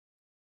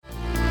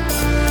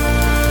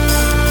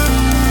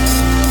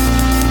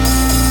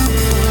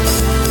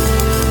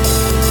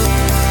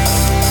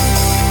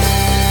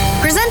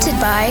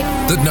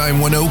The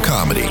 910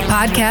 Comedy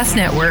Podcast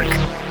Network.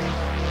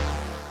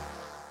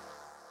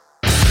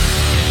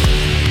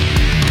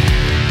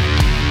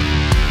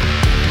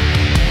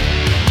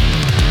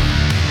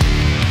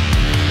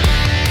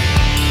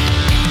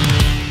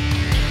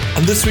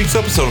 On this week's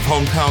episode of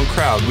Hometown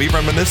Crowd, we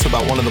reminisce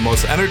about one of the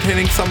most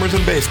entertaining summers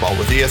in baseball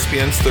with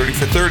ESPN's 30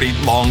 for 30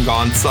 Long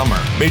Gone Summer.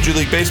 Major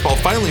League Baseball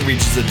finally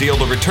reaches a deal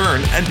to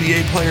return,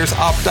 NBA players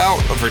opt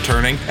out of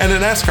returning, and a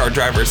NASCAR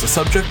driver is the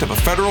subject of a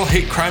federal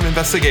hate crime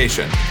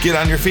investigation. Get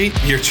on your feet,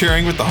 you're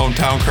cheering with the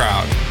Hometown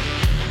Crowd.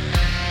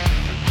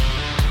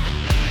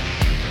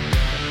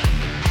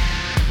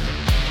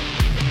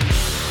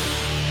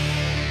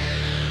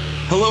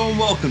 Hello and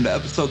welcome to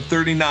episode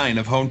 39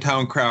 of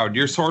Hometown Crowd,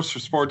 your source for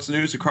sports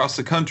news across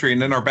the country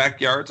and in our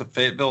backyards of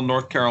Fayetteville,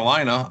 North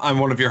Carolina. I'm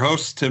one of your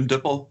hosts, Tim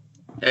Dipple.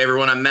 Hey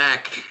everyone, I'm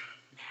Mac.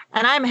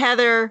 And I'm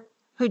Heather,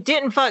 who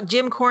didn't fuck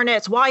Jim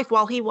Cornette's wife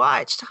while he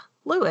watched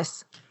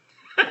Lewis.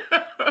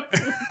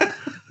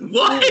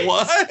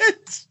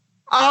 What?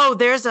 Oh,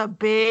 there's a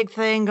big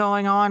thing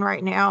going on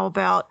right now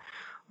about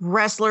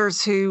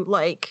wrestlers who,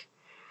 like,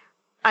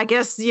 I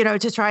guess, you know,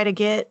 to try to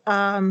get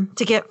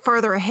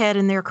further ahead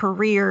in their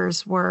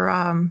careers,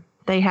 where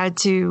they had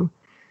to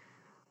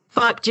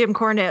fuck Jim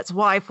Cornette's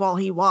wife while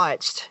he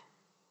watched.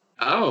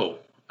 Oh.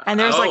 And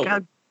there's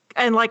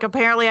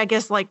apparently, I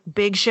guess, like,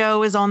 Big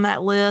Show is on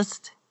that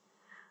list.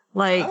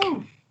 Like,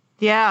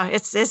 yeah,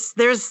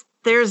 there's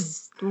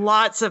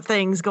lots of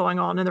things going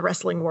on in the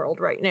wrestling world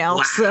right now.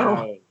 Wow.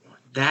 So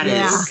that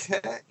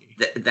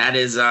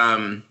is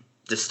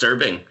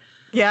disturbing.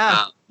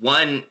 Yeah.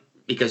 One,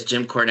 because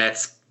Jim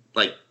Cornette's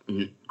like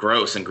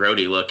gross and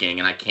grody looking,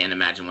 and I can't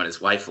imagine what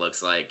his wife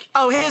looks like.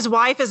 Oh, his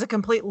wife is a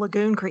complete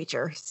lagoon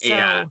creature. So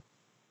yeah.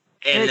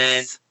 And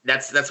then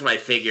that's what I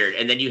figured.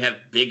 And then you have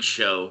Big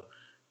Show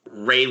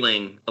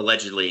railing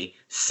allegedly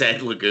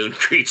said lagoon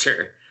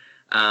creature.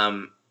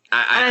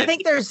 I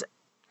think there's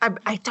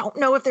I don't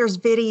know if there's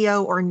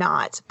video or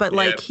not, but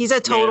like he's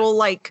a total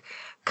like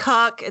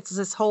cuck. It's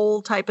this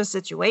whole type of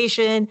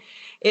situation.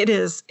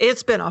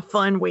 It's been a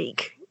fun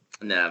week.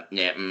 No,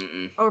 yeah.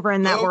 Over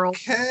in that world.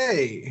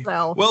 Okay.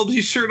 So. Well,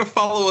 be sure to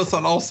follow us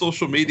on all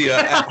social media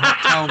at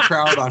Hometown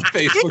Crowd on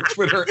Facebook,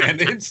 Twitter, and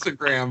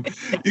Instagram.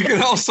 You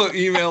can also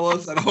email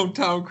us at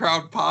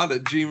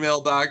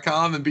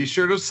hometowncrowdpod@gmail.com, and be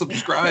sure to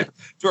subscribe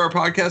to our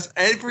podcast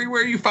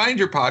everywhere you find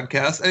your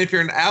podcast. And if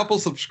you're an Apple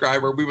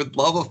subscriber, we would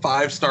love a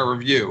 5-star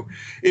review.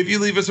 If you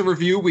leave us a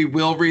review, we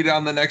will read it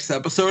on the next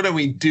episode, and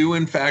we do,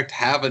 in fact,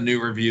 have a new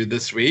review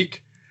this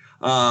week.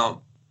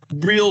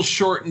 Real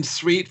short and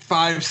sweet,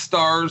 5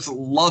 stars.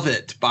 Love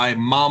it by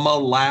Mama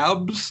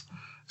Labs.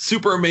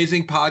 Super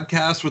amazing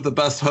podcast with the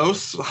best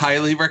hosts.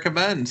 Highly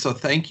recommend. So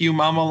thank you,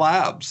 Mama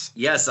Labs.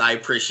 Yes, I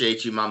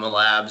appreciate you, Mama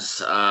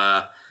Labs. Go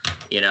out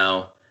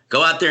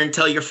there and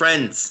tell your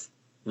friends.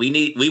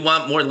 We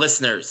want more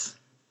listeners.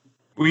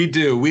 We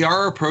do. We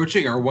are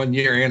approaching our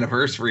 1-year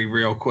anniversary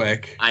real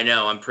quick. I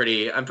know. I'm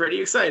pretty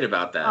excited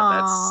about that.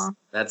 Aww.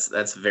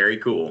 That's very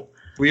cool.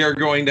 We are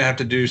going to have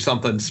to do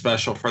something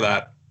special for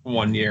that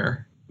 1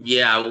 year.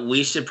 Yeah,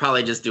 we should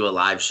probably just do a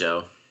live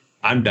show.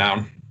 I'm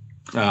down.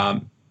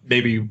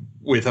 Maybe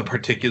with a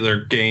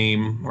particular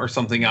game or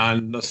something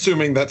on,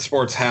 assuming that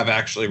sports have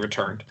actually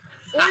returned.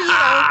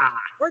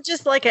 Or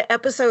just like an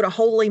episode of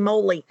Holy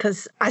Moly,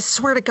 because I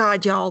swear to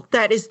God, y'all,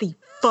 that is the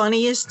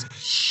funniest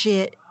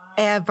shit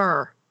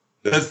ever.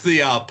 That's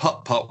the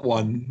putt-putt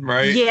one,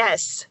 right?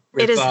 Yes.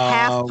 With, it is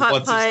half putt-putt.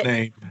 What's his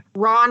name?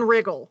 Ron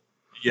Riggle.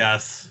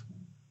 Yes.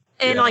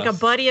 And like a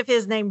buddy of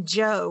his named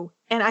Joe.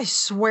 And I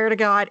swear to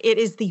God, it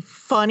is the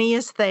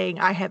funniest thing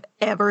I have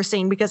ever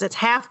seen, because it's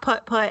half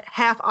putt-putt,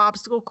 half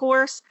obstacle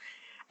course.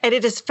 And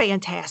it is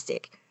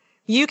fantastic.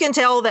 You can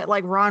tell that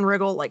like Ron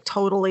Riggle, like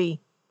totally,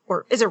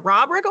 or is it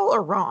Rob Riggle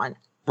or Ron?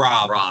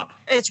 Rob.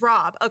 It's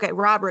Rob. Okay,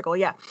 Rob Riggle,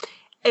 yeah.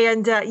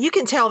 And you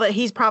can tell that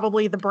he's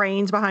probably the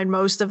brains behind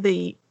most of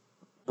the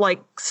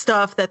like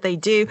stuff that they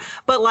do.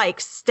 But like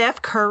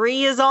Steph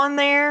Curry is on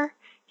there.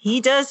 He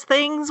does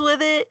things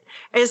with it.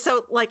 And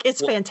so, like,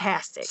 it's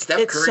fantastic.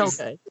 It's so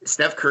good.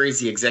 Steph Curry's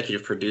the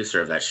executive producer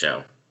of that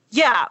show.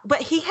 Yeah,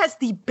 but he has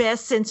the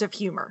best sense of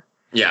humor.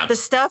 Yeah. The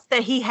stuff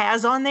that he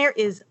has on there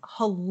is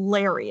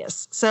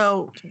hilarious.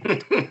 So,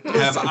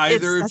 have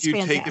either of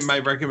you taken my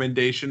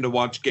recommendation to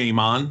watch Game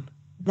On?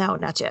 No,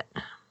 not yet.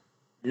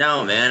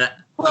 No, man.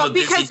 Well,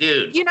 because,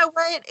 you know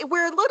what?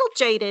 We're a little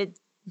jaded,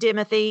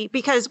 Timothy,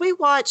 because we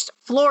watched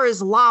Floor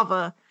is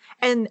Lava.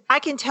 And I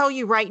can tell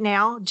you right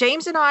now,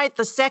 James and I,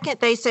 the second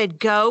they said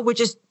go, would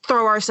just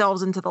throw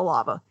ourselves into the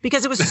lava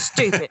because it was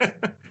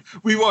stupid.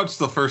 We watched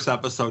the first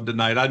episode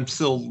tonight. I'm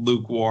still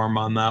lukewarm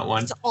on that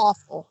one. It's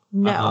awful.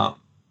 No.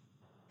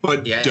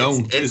 But yeah,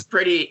 Don't. It's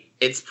pretty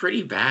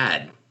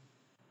bad.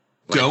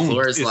 Like Don't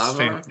Floor is Lava?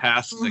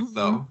 Fantastic,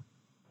 though.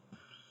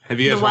 Have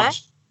you guys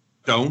watched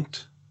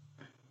Don't?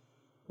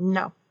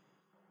 No.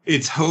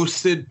 It's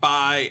hosted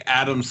by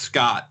Adam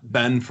Scott,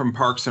 Ben from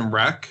Parks and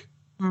Rec.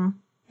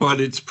 But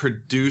it's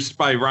produced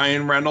by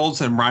Ryan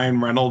Reynolds, and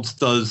Ryan Reynolds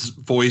does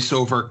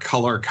voiceover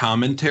color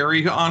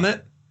commentary on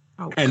it.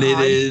 Oh, and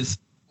God. It is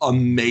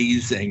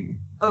amazing.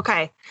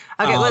 Okay.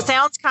 Well, it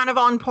sounds kind of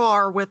on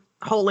par with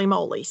Holy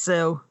Moly.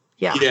 So,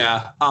 yeah.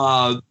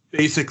 Yeah.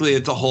 Basically,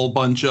 it's a whole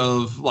bunch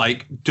of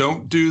like,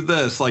 don't do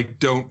this, like,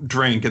 don't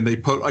drink. And they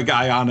put a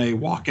guy on a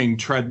walking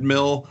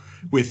treadmill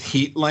with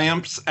heat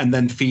lamps and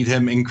then feed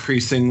him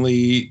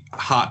increasingly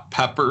hot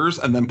peppers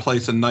and then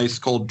place a nice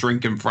cold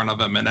drink in front of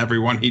him. And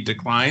everyone he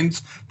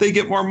declines, they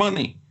get more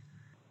money.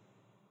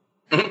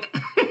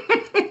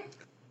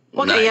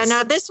 Well, nice. Yeah,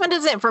 no, this one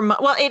isn't for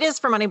well, it is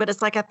for money, but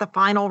it's like at the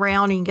final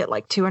round, you can get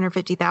like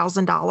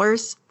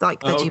 $250,000 like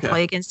that you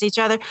play against each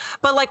other.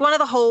 But like one of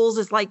the holes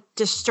is like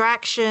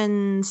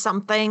distraction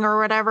something or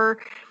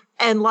whatever.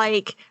 And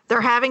like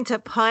they're having to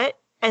putt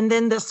and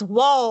then this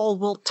wall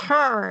will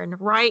turn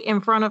right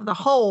in front of the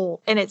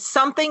hole and it's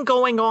something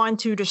going on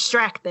to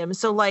distract them.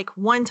 So like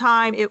one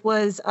time it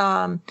was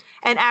an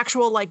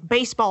actual like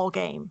baseball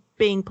game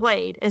being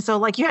played. And so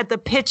like you had the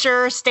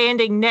pitcher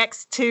standing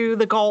next to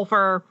the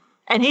golfer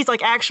and he's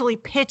like actually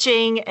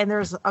pitching and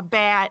there's a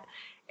bat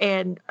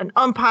and an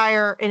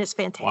umpire and it's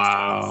fantastic.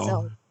 Wow.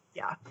 So,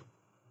 yeah.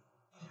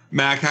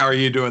 Mac, how are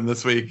you doing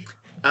this week?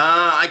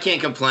 I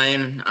can't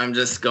complain. I'm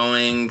just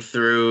going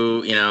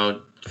through,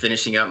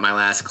 finishing up my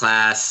last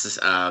class,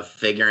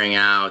 figuring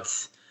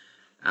out,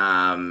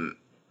 how I'm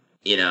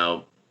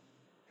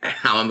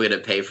going to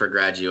pay for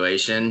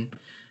graduation,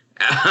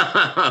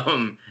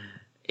 because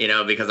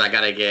I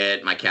got to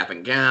get my cap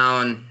and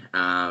gown,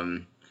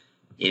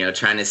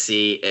 trying to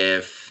see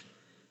if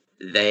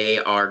they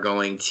are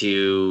going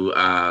to,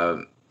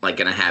 going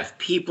to have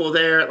people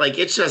there. Like,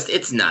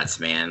 it's nuts,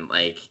 man.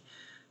 Like,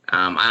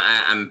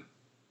 I'm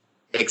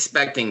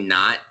expecting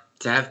not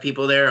to have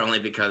people there only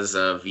because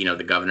of,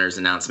 the governor's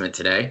announcement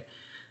today.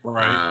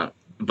 Right.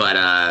 But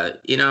I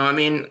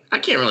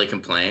can't really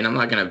complain. I'm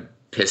not going to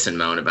piss and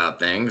moan about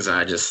things.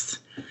 I'm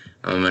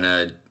going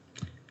to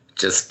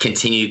just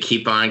continue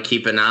keep on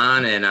keeping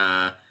on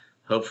and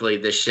hopefully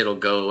this shit will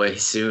go away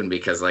soon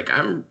because like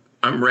I'm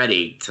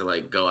ready to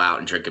like go out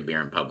and drink a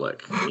beer in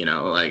public,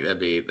 that'd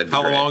be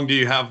How great. long do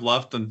you have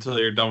left until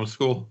you're done with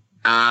school?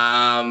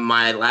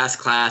 My last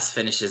class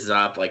finishes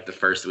up like the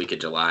first week of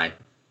July.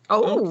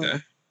 Oh,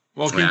 okay.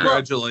 Well,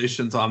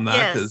 congratulations on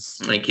that. Yes.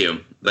 Thank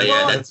you. But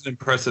that's an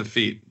impressive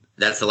feat.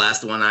 That's the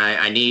last one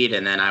I need,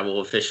 and then I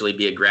will officially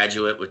be a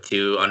graduate with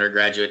 2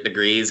 undergraduate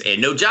degrees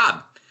and no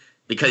job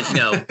because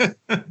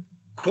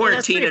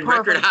quarantine and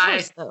record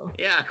high.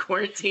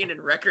 Quarantine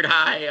and record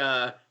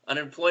high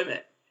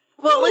unemployment.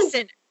 Well,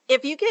 listen,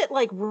 if you get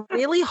like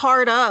really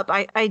hard up,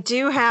 I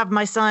do have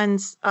my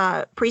son's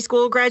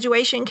preschool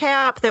graduation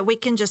cap that we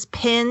can just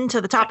pin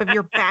to the top of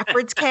your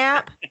backwards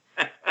cap,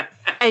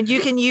 and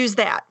you can use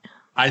that.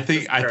 I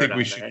think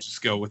we should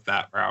just go with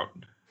that route.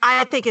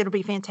 I think it'll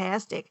be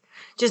fantastic.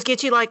 Just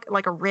get you like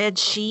a red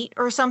sheet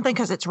or something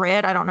because it's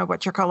red. I don't know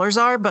what your colors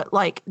are, but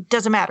like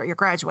doesn't matter. You're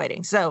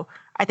graduating, so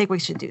I think we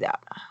should do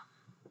that.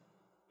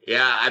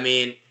 Yeah, I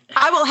mean,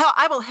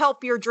 I will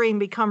help your dream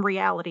become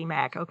reality,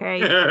 Mac.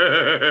 Okay.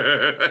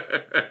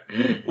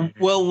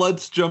 Well,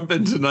 let's jump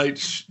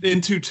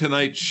into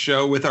tonight's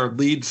show with our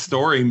lead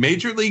story.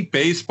 Major League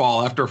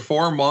Baseball, after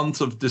 4 months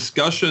of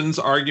discussions,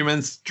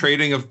 arguments,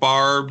 trading of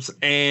barbs,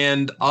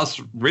 and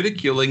us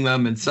ridiculing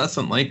them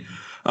incessantly,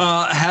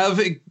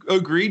 have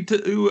agreed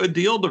to a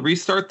deal to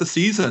restart the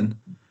season.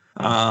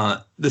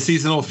 The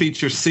season will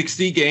feature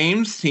 60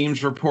 games.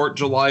 Teams report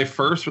July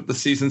 1st, with the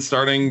season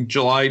starting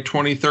July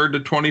 23rd to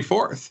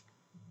 24th.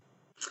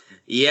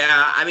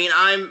 Yeah, I mean,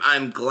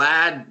 I'm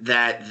glad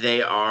that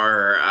they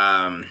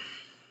are,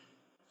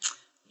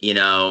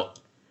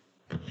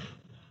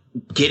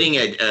 getting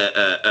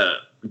a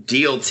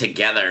deal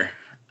together.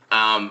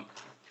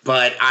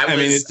 But I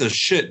mean, it's a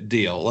shit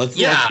deal. Let's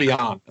be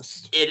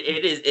honest.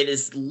 It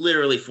is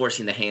literally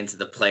forcing the hands of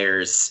the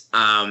players.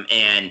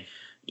 And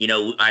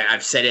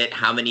I've said it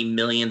how many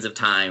millions of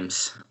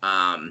times.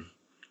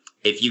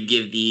 If you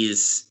give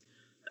these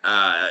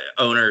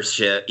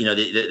ownership,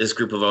 this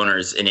group of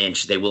owners an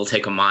inch, they will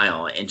take a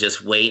mile, and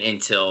just wait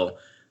until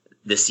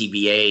the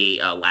CBA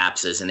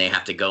lapses and they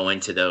have to go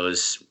into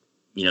those,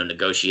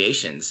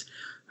 negotiations.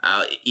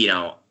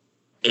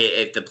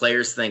 If the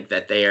players think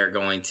that they are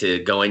going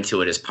to go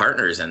into it as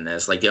partners in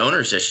this, like the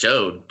owners just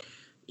showed,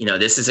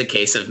 this is a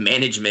case of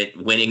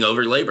management winning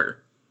over labor.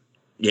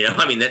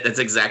 That's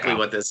exactly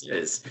what this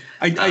is.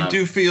 I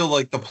do feel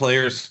like the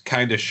players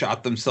kind of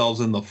shot themselves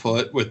in the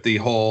foot with the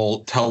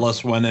whole "tell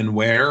us when and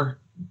where."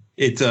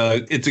 It's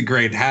a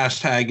great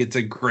hashtag. It's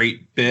a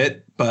great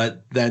bit,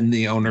 but then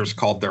the owners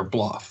called their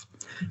bluff.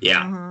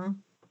 Yeah,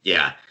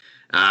 yeah,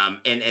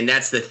 and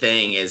that's the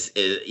thing is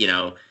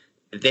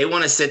if they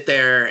want to sit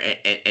there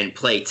and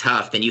play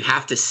tough, then you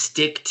have to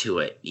stick to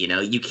it.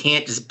 You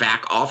can't just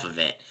back off of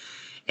it,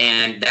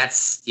 and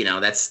that's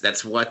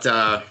what.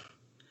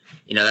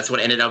 That's what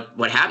ended up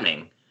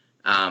happening.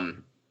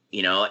 I'm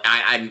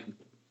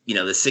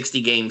the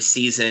 60 game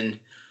season.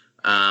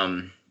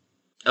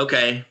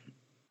 Okay.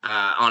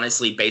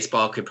 Honestly,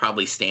 baseball could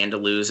probably stand to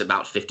lose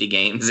about 50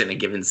 games in a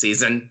given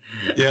season.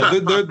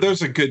 Yeah.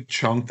 There's a good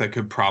chunk that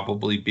could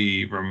probably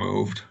be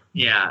removed.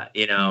 Yeah.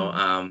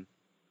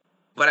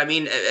 But I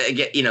mean,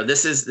 again,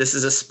 this is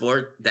a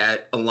sport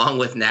that, along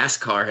with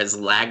NASCAR, has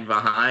lagged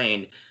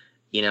behind,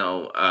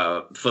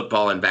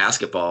 football and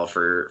basketball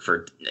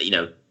for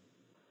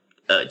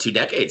 2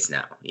 decades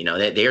now.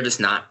 They are just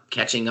not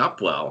catching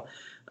up well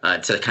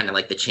to kind of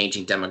like the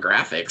changing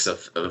demographics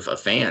of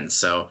fans.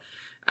 So,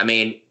 I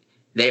mean,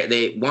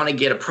 they want to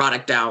get a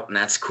product out, and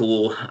that's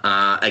cool.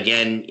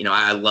 Again,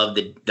 I love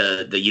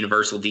the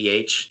universal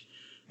DH.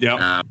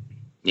 Yeah.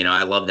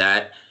 I love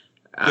that.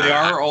 They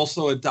are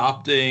also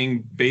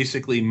adopting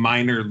basically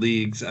minor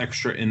leagues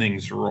extra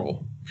innings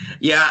rule.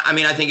 Yeah, I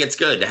mean, I think it's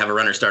good to have a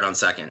runner start on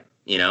second.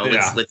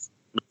 Let's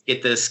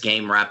get this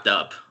game wrapped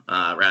up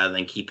rather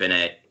than keeping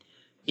it,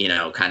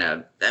 kind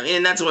of. I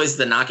mean, that's always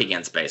the knock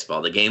against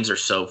baseball. The games are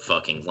so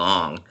fucking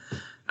long.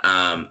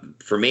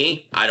 For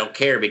me, I don't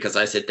care because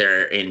I sit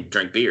there and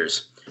drink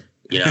beers.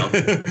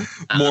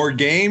 More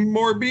game,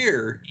 more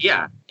beer.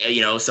 Yeah,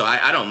 so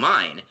I don't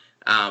mind.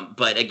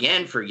 But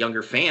again, for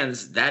younger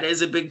fans, that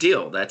is a big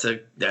deal. That's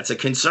a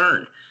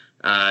concern.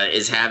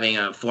 Is having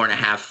a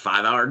 4.5,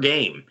 5 hour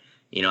game.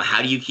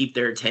 How do you keep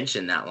their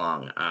attention that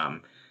long?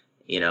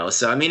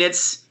 So I mean,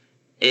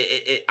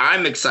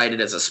 I'm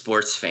excited as a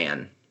sports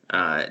fan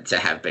to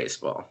have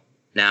baseball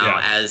now.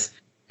 Yeah.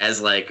 As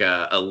like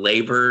a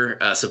labor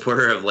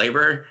supporter of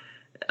labor,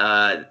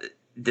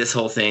 this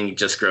whole thing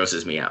just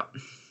grosses me out.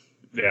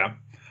 Yeah.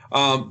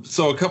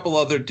 So a couple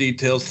other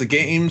details. The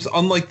games,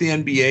 unlike the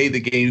NBA, the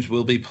games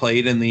will be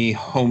played in the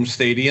home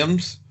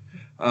stadiums.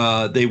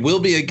 They will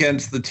be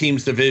against the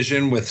team's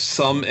division, with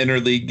some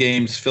interleague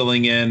games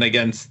filling in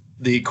against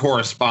the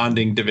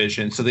corresponding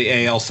division. So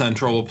the AL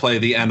Central will play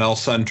the NL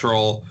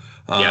Central,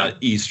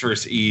 East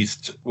versus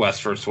East,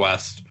 West versus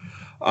West.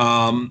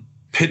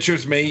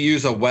 Pitchers may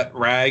use a wet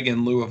rag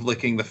in lieu of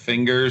licking the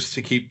fingers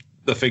to keep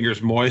the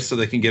fingers moist so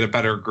they can get a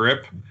better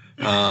grip.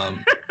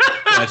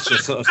 That's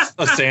just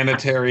a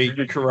sanitary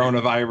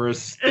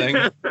coronavirus thing.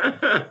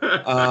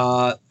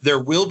 There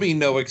will be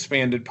no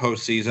expanded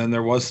postseason.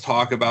 There was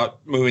talk about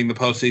moving the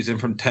postseason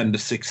from 10 to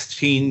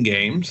 16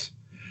 games.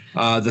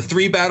 The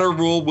 3-batter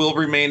rule will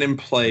remain in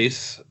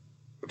place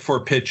for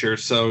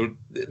pitchers. So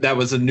that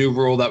was a new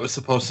rule that was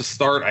supposed to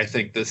start, I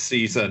think, this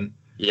season.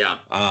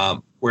 Yeah.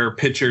 Where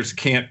pitchers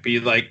can't be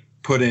like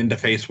put in to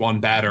face 1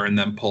 batter and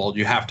then pulled.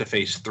 You have to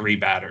face 3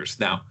 batters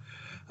now.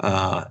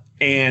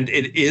 And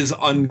it is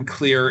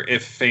unclear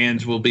if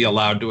fans will be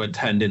allowed to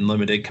attend in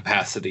limited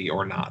capacity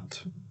or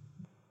not.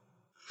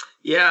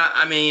 Yeah,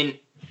 I mean,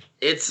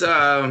 it's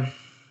I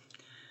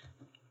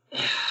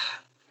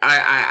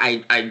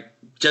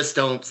just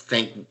don't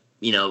think,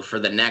 for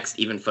the next,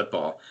 even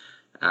football,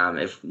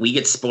 if we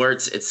get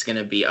sports, it's going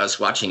to be us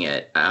watching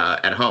it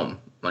at home.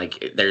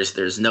 Like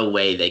there's no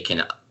way they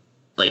can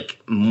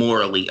like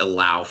morally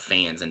allow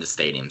fans into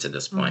stadiums at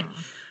this point.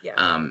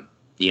 Yeah.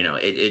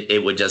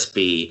 It would just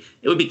be,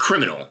 it would be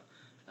criminal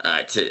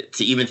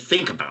to even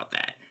think about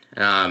that.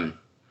 And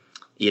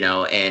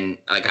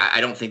like,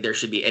 I don't think there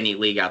should be any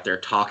league out there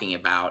talking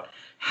about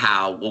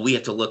how, well, we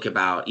have to look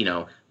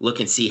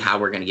and see how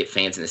we're going to get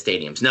fans in the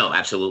stadiums. No,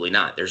 absolutely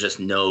not. There's just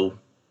no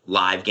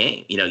live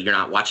game. You're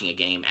not watching a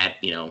game at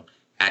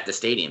the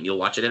stadium. You'll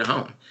watch it at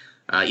home.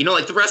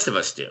 Like the rest of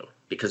us do,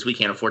 because we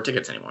can't afford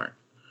tickets anymore.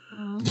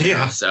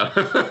 Yeah. So.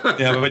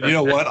 Yeah, but you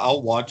know what?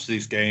 I'll watch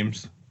these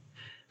games.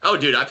 Oh,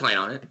 dude, I plan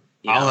on it.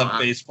 I'll have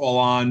baseball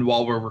on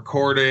while we're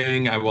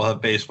recording. I will have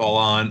baseball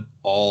on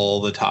all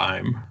the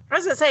time. I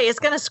was going to say, it's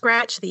going to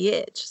scratch the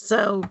itch.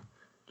 So,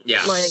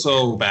 yeah.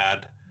 So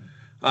bad.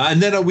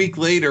 And then a week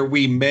later,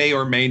 we may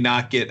or may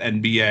not get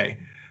NBA.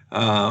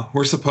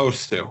 We're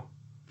supposed to.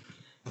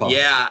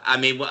 Yeah, I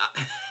mean, well,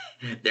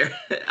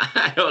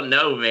 I don't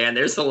know, man.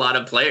 There's a lot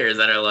of players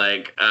that are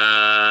like,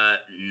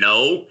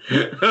 no.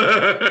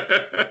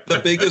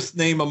 The biggest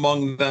name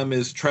among them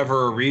is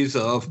Trevor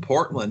Ariza of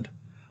Portland.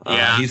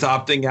 Yeah. He's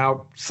opting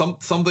out.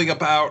 Something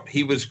about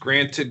he was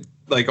granted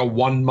like a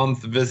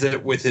 1-month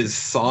visit with his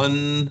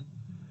son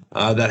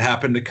that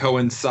happened to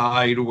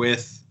coincide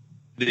with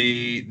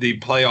the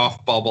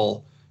playoff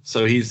bubble.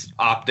 So he's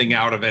opting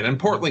out of it. And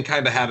Portland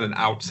kind of had an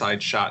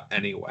outside shot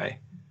anyway.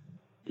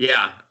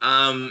 Yeah.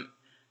 And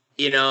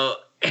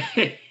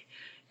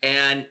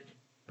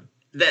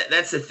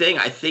that's the thing.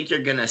 I think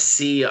you're going to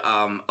see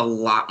a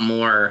lot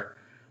more.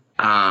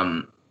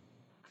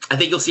 I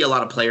think you'll see a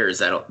lot of players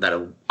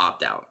that'll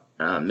opt out.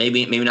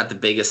 Maybe not the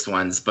biggest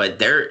ones,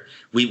 but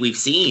we've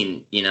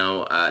seen,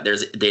 there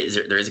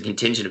is a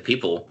contingent of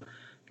people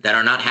that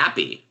are not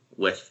happy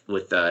with the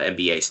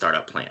NBA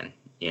startup plan,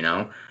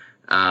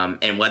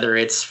 and whether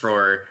it's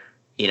for,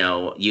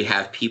 you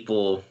have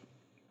people,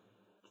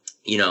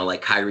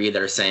 like Kyrie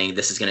that are saying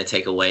this is going to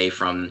take away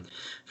from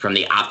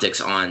the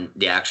optics on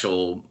the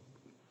actual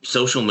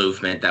social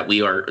movement that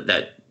we're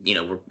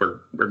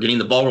getting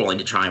the ball rolling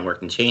to try and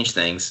work and change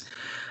things.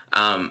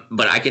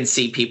 But I can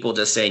see people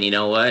just saying, you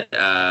know what,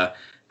 I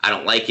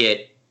don't like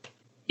it.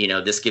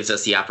 This gives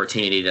us the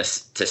opportunity to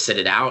sit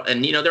it out.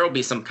 And, there will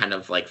be some kind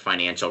of like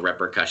financial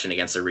repercussion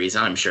against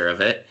Ariza, I'm sure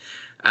of it.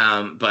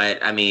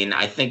 But I mean,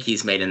 I think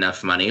he's made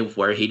enough money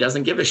where he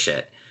doesn't give a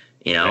shit.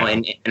 You know,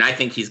 and I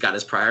think he's got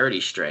his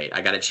priorities straight. I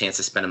got a chance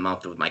to spend a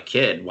month with my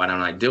kid. Why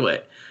don't I do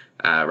it?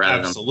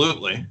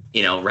 Absolutely.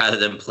 Rather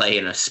than play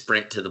in a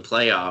sprint to the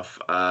playoff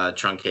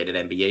truncated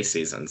NBA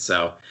season.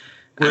 So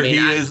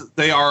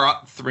they are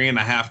up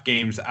 3.5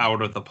 games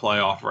out of the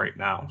playoff right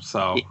now.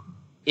 So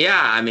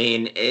yeah, I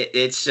mean,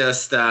 it's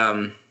just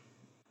I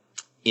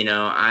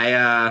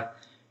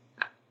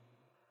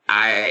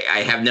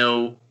have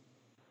no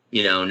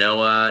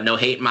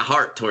hate in my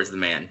heart towards the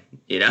man.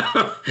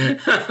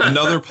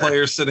 Another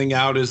player sitting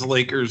out is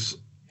Lakers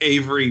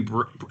Avery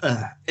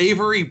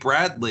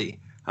Bradley.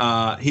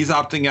 He's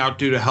opting out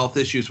due to health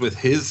issues with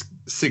his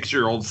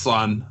 6-year-old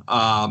son.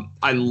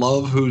 I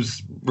love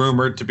who's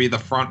rumored to be the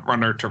front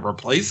runner to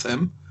replace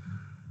him.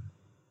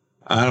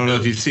 I don't know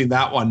if you've seen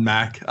that one,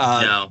 Mac.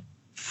 No.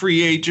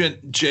 Free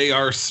agent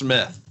J.R.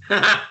 Smith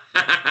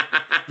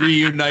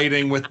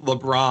reuniting with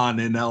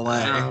LeBron in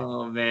L.A.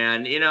 Oh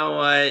man, you know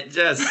what?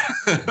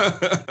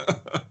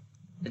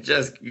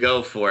 Just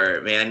go for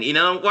it, man.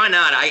 Why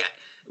not?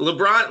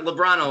 LeBron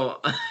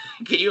will.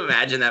 Can you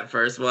imagine that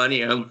first one?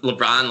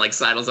 LeBron like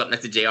sidles up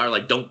next to JR,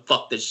 like, don't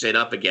fuck this shit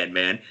up again,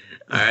 man.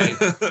 All right.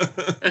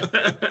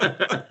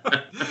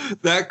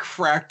 That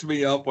cracked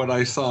me up when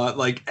I saw it,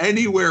 like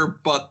anywhere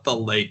but the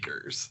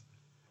Lakers.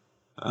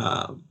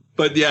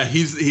 But yeah,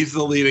 he's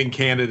the leading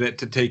candidate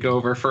to take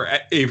over for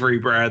Avery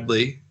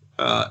Bradley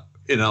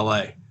in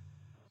LA.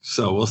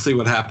 So we'll see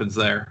what happens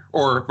there,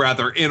 or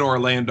rather in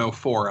Orlando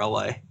for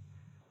LA.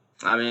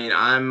 I mean,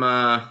 I'm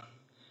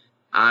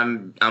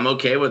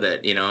okay with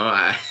it.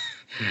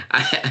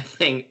 I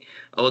think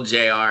old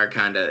JR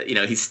kind of,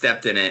 he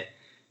stepped in it,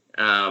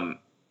 and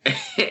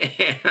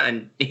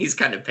he's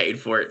kind of paid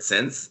for it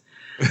since.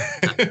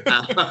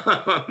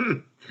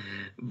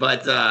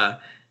 But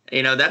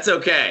that's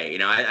okay.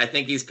 I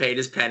think he's paid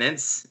his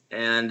penance,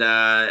 and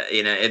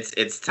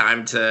it's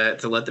time to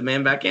let the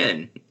man back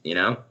in.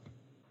 Yeah.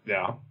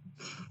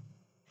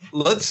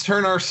 Let's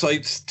turn our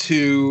sights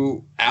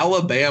to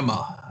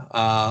Alabama.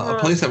 A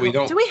place that we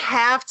don't. Do we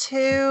have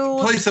to?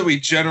 A place that we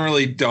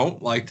generally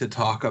don't like to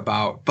talk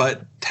about,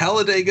 but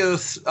Talladega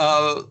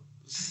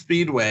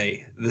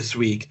Speedway this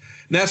week.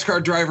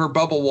 NASCAR driver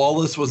Bubba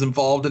Wallace was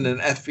involved in an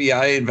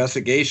FBI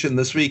investigation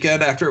this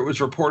weekend after it was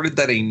reported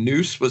that a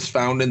noose was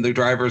found in the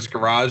driver's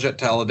garage at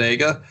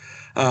Talladega.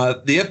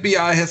 The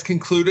FBI has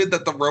concluded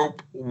that the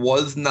rope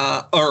was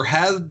not, or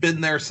has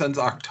been there since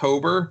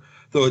October,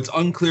 though it's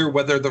unclear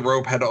whether the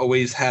rope had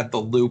always had the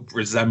loop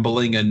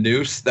resembling a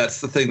noose.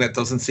 That's the thing that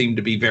doesn't seem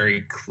to be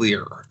very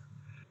clear.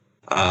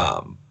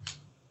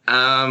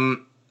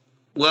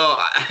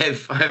 Well,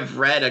 I've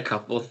read a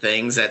couple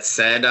things that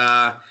said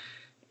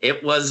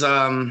it was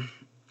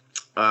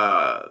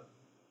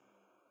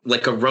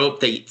like a rope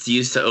that's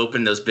used to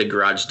open those big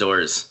garage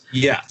doors.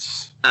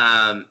 Yes.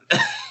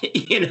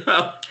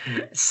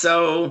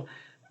 So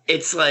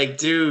it's like,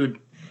 dude,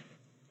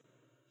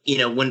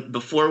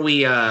 before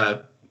we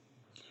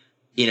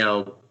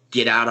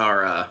get out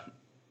our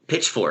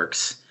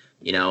pitchforks,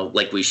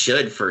 like we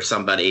should for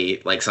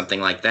somebody like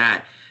something like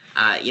that.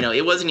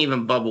 It wasn't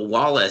even Bubba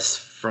Wallace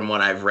from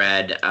what I've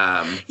read.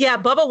 Yeah,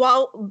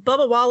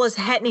 Bubba Wallace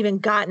hadn't even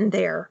gotten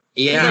there.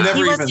 Yeah, he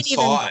never even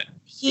saw it.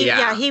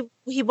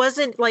 He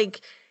wasn't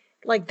like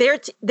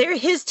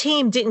his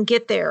team didn't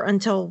get there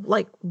until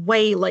like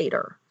way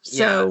later.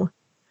 So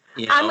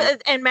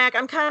and Mac,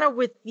 I'm kind of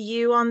with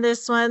you on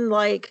this one.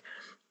 Like,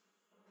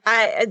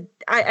 I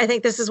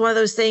think this is one of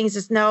those things.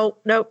 Is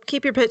nope.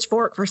 Keep your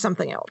pitchfork for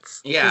something else.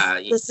 Yeah,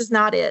 this is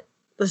not it.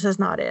 This is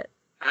not it.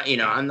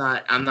 I'm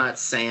not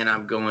saying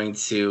I'm going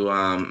to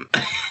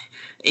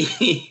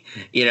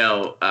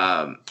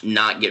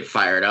not get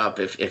fired up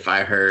if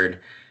I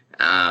heard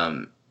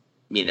that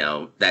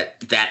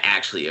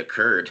actually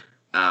occurred.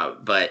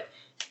 But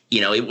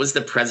it was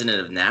the president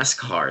of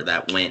NASCAR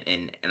that went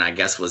and I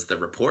guess was the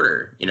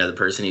reporter, the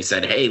person who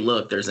said, hey,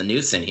 look, there's a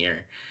noose in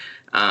here.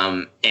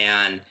 And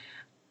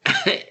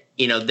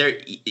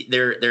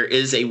there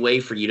is a way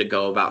for you to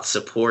go about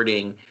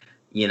supporting,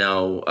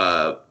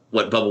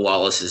 what Bubba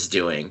Wallace is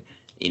doing,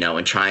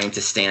 and trying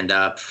to stand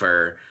up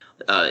for,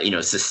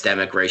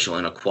 systemic racial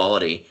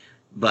inequality,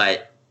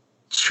 but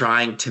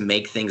trying to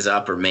make things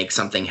up or make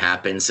something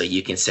happen so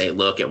you can say,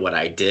 look at what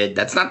I did.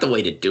 That's not the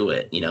way to do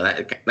it.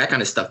 That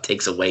kind of stuff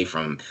takes away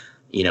from,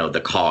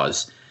 the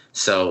cause.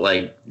 So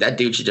like that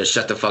dude should just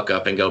shut the fuck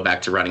up and go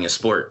back to running a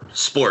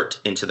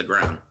sport into the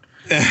ground.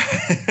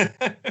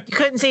 You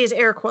couldn't see his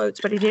air quotes,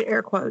 but he did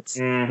air quotes.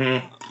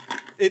 Mm-hmm.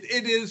 It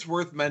is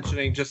worth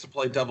mentioning, just to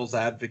play devil's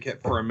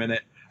advocate for a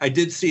minute. I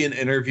did see an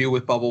interview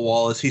with Bubba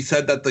Wallace. He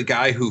said that the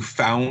guy who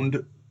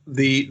found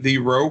the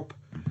rope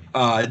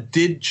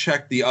did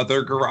check the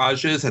other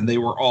garages, and they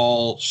were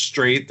all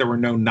straight. There were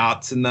no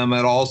knots in them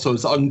at all. So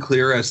it's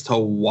unclear as to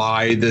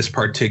why this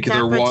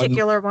particular one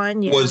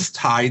was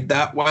tied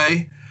that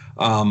way.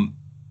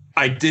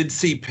 I did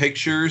see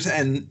pictures,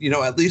 and,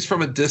 at least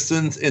from a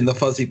distance in the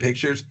fuzzy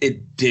pictures,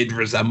 it did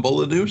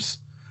resemble a noose.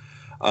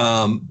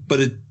 But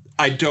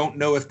I don't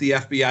know if the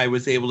FBI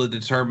was able to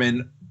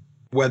determine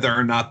whether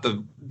or not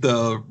the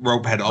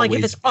rope had always like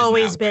if it's been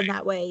always that been way.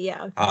 that way.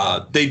 Yeah.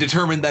 They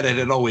determined that it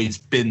had always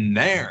been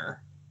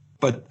there,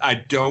 but I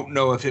don't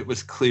know if it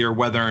was clear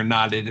whether or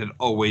not it had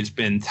always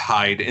been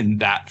tied in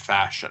that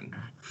fashion.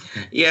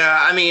 Yeah,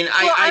 I mean,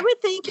 I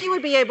would think you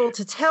would be able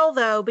to tell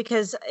though,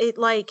 because it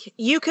like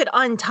you could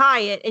untie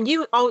it, and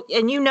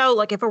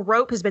like if a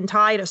rope has been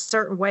tied a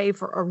certain way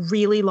for a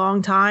really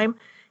long time,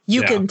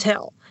 you can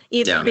tell.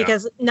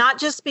 Because not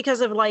just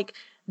because of like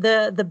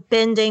the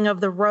bending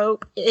of the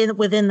rope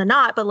within the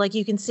knot, but like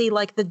you can see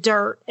like the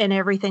dirt and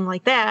everything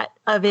like that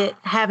of it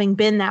having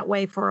been that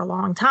way for a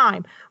long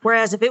time.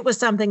 Whereas if it was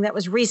something that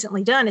was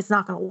recently done, it's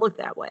not going to look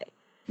that way.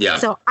 Yeah.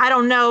 So I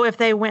don't know if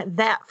they went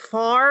that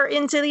far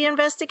into the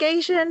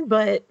investigation,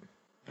 but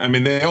I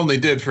mean, they only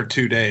did for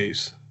 2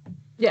 days.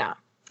 Yeah.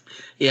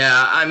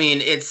 Yeah. I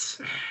mean, it's,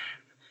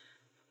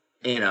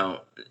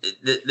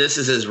 this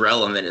is as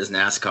relevant as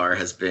NASCAR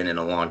has been in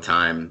a long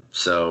time.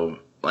 So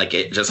like,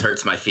 it just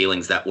hurts my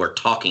feelings that we're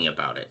talking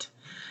about it.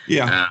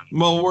 Yeah.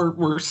 Well,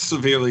 we're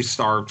severely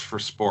starved for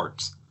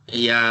sports.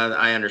 Yeah,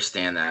 I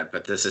understand that,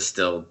 but this is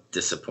still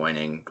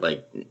disappointing.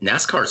 Like,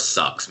 NASCAR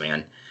sucks,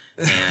 man.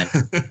 And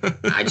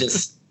I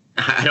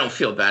don't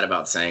feel bad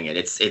about saying it.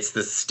 It's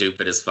the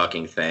stupidest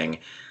fucking thing.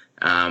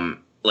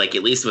 Like,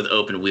 at least with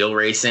open wheel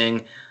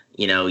racing,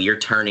 you're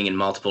turning in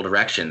multiple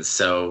directions.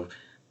 So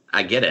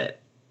I get it,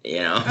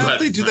 But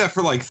they do that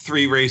for like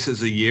 3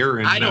 races a year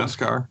in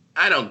NASCAR.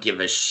 I don't give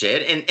a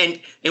shit.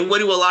 And what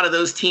do a lot of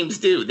those teams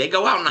do? They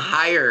go out and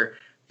hire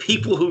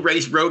people who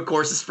race road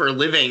courses for a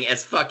living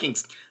as fucking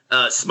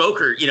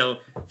smoker,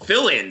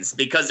 fill-ins,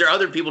 because there are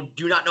other people who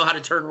do not know how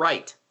to turn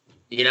right.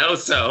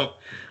 So.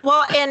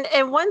 Well,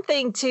 and one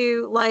thing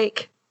too,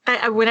 like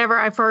whenever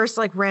I first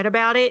like read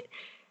about it,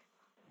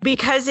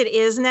 because it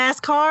is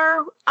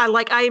NASCAR,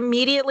 I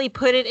immediately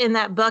put it in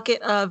that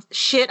bucket of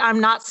shit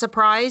I'm not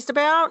surprised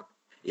about.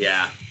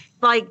 Yeah.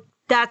 Like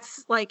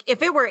that's like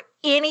if it were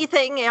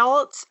anything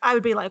else, I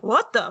would be like,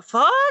 what the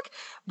fuck?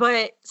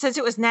 But since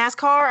it was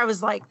NASCAR, I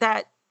was like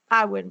that.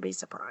 I wouldn't be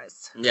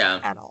surprised.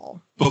 Yeah. At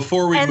all.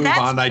 Before we move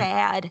on,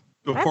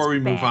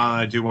 move on,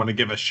 I do want to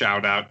give a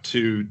shout out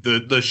to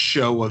the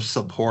show of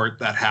support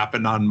that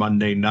happened on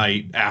Monday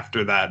night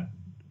after that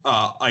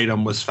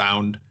item was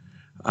found.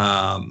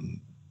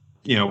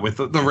 With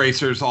the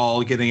racers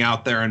all getting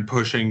out there and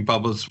pushing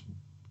Bubba's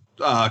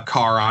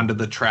car onto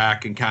the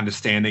track and kind of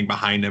standing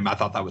behind him. I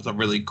thought that was a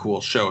really cool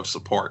show of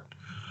support.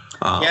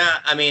 Yeah,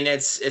 I mean, I'm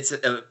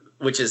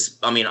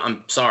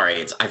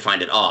sorry, I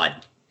find it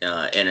odd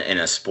in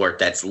a sport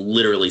that's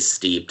literally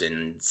steeped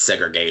in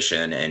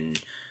segregation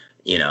and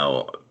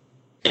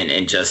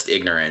and just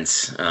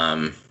ignorance,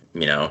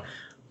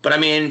 But I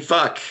mean,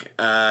 fuck,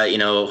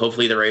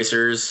 hopefully the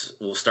racers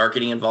will start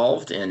getting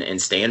involved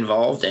and stay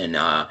involved and,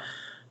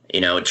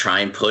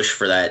 try and push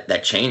for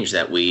that change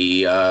that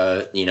we,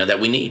 that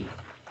we need.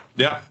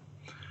 Yeah.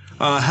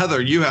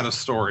 Heather, you had a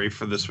story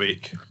for this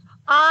week.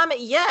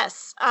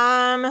 Yes.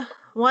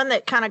 One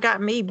that kind of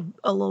got me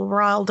a little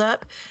riled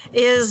up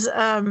is,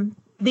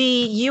 the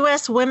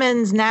U.S.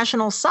 women's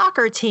national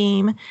soccer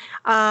team,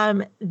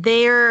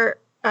 their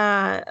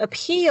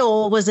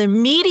appeal was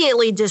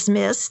immediately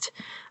dismissed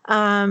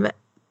by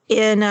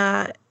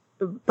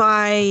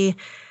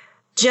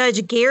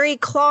Judge Gary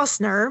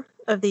Klausner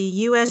of the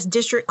U.S.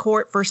 District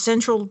Court for the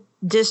Central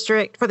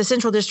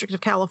District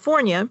of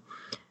California.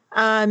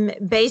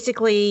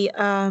 Basically,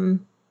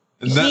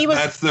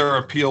 that's their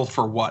appeal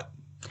for what?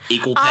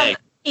 Equal pay.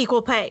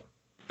 Equal pay.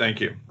 Thank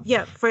you.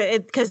 Yeah,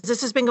 because this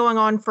has been going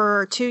on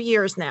for 2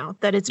 years now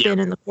that it's been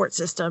in the court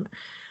system.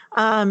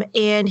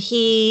 And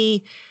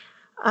he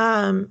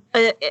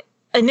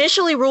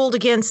initially ruled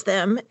against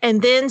them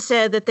and then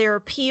said that their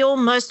appeal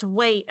must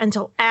wait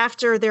until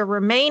after their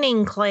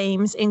remaining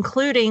claims,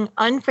 including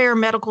unfair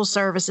medical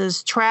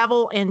services,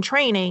 travel, and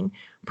training,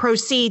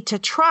 proceed to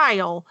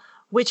trial,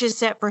 which is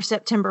set for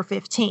September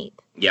 15th.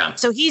 Yeah.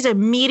 So he's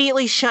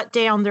immediately shut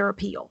down their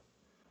appeal.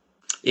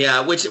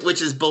 Yeah, which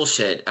is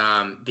bullshit.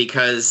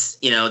 Because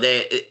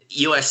the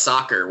U.S.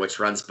 Soccer, which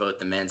runs both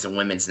the men's and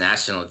women's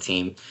national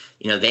team,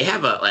 they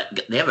have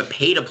a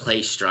pay to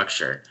play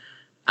structure.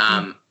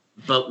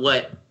 But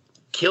what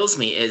kills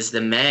me is the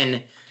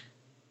men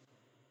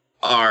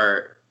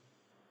are.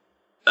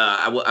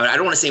 I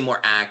don't want to say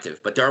more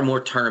active, but there are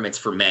more tournaments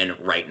for men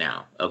right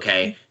now.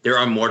 Okay, there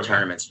are more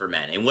tournaments for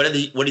men. And what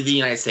did the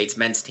United States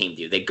men's team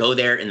do? They go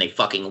there and they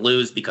fucking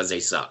lose because they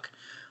suck.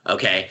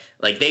 Okay,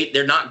 like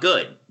they're not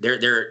good.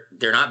 They're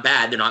not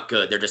bad. They're not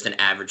good. They're just an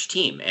average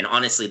team. And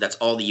honestly, that's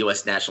all the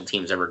U.S. national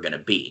team's ever going to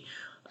be.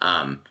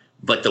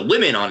 But the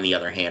women, on the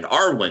other hand,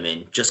 our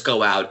women just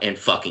go out and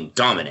fucking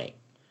dominate.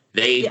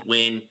 They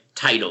win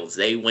titles.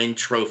 They win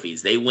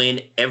trophies. They win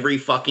every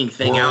fucking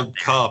thing out there.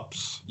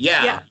 Cups.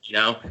 Yeah.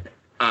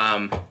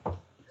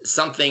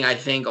 Something I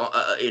think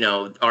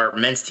our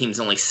men's team's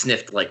only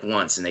sniffed like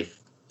once, and they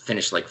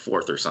finished like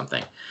 4th or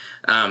something.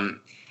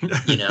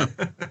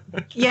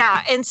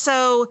 Yeah, and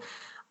so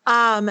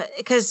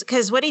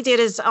Because what he did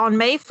is on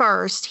May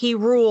 1st, he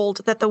ruled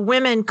that the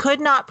women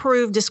could not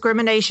prove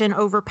discrimination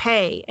over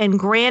pay and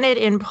granted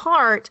in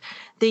part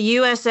the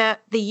USFSSF's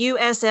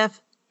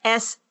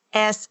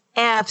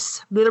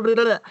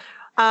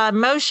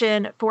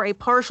motion for a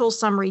partial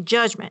summary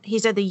judgment. He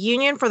said the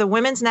union for the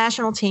women's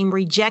national team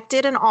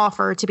rejected an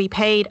offer to be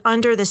paid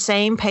under the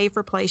same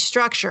pay-for-play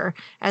structure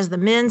as the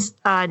men's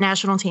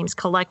national team's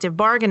collective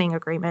bargaining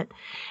agreement,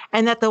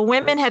 and that the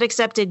women had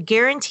accepted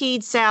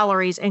guaranteed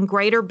salaries and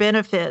greater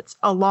benefits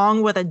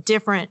along with a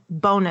different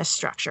bonus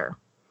structure.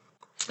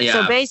 Yeah.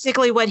 So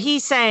basically what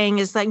he's saying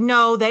is like,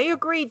 no, they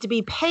agreed to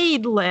be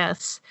paid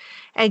less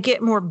and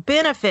get more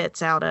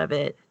benefits out of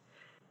it.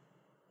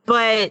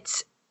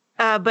 But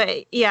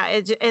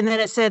yeah, and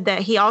then it said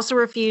that he also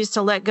refused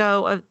to let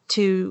go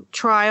to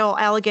trial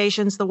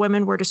allegations the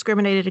women were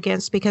discriminated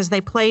against because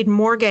they played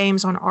more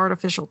games on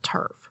artificial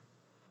turf.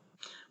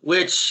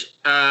 Which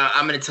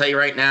I'm going to tell you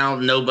right now,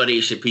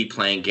 nobody should be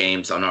playing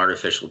games on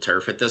artificial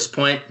turf at this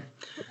point.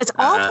 It's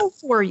awful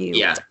for you.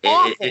 Yeah,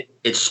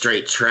 it's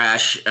straight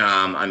trash.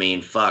 I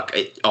mean, fuck.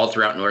 All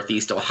throughout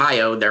Northeast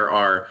Ohio, there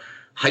are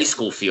high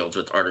school fields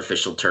with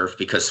artificial turf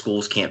because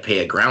schools can't pay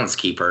a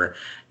groundskeeper.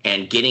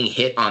 And getting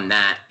hit on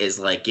that is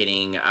like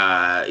getting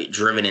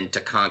driven into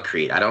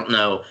concrete. I don't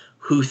know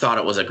who thought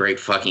it was a great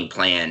fucking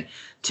plan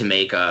to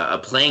make a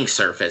playing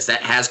surface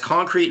that has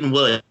concrete and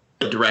wood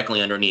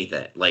directly underneath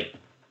it. Like,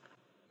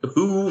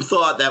 who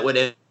thought that would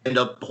end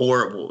up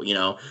horrible, you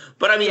know?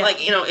 But I mean,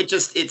 like, you know,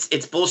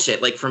 it's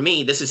bullshit. Like, for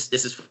me, this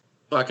is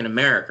fucking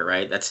America,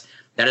 right?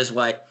 That is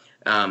what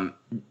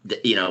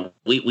you know,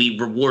 we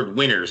reward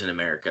winners in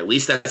America. At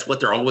least that's what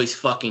they're always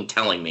fucking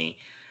telling me.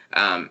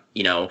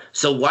 You know,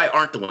 so why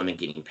aren't the women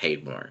getting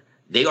paid more?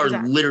 They are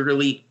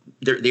literally,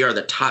 they are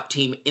the top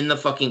team in the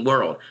fucking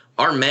world.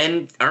 Our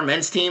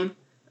men's team,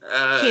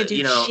 can't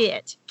do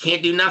shit.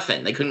 Can't do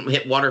nothing. They couldn't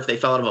hit water if they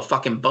fell out of a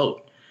fucking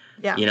boat.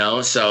 Yeah. You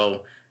know,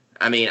 so,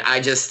 I mean, I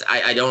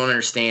don't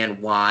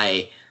understand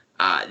why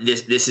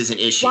this is an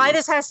issue. Why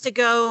this has to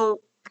go,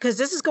 because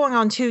this is going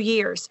on 2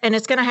 years, and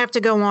it's going to have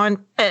to go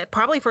on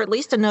probably for at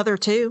least another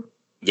 2.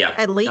 Yeah.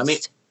 At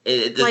least. I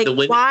mean, the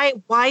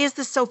women, why is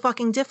this so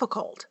fucking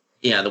difficult?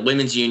 Yeah, the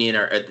women's union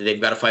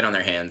they've got a fight on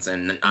their hands,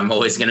 and I'm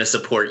always going to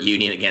support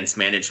union against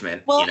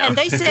management. Well, you know? And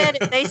they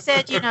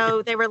said, you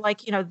know, they were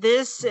like, you know,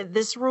 this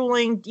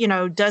ruling, you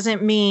know,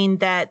 doesn't mean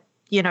that,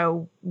 you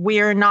know,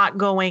 we're not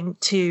going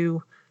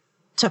to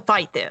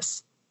fight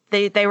this.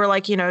 They were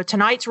like, you know,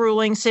 tonight's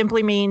ruling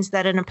simply means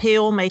that an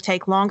appeal may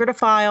take longer to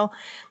file,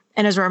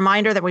 and as a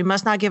reminder that we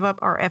must not give up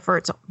our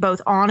efforts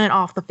both on and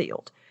off the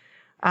field.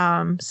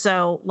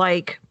 So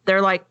like,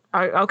 they're like,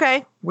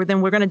 okay, we're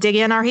going to dig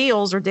in our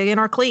heels or dig in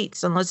our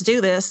cleats and let's do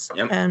this.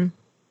 Yep. And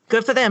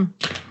good for them.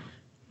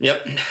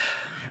 Yep.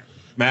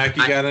 Mac,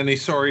 you got any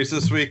stories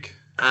this week?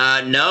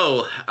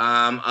 No.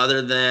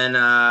 Other than,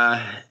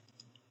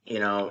 you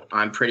know,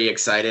 I'm pretty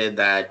excited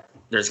that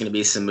there's going to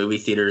be some movie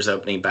theaters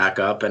opening back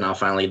up and I'll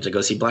finally get to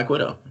go see Black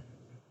Widow.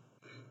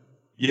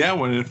 Yeah.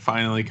 When it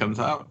finally comes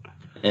out.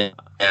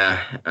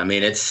 Yeah. I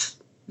mean,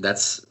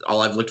 that's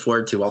all I've looked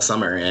forward to all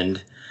summer,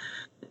 and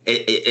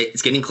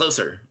it's getting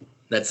closer.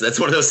 That's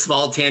one of those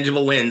small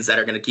tangible wins that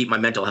are going to keep my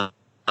mental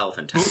health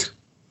intact.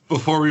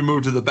 Before we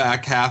move to the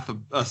back half,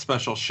 a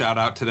special shout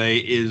out today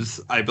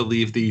is, I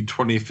believe, the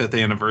 25th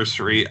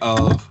anniversary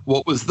of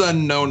what was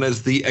then known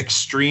as the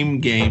Extreme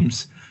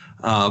Games,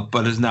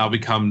 but has now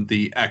become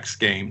the X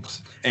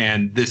Games.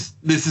 And this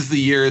is the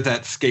year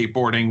that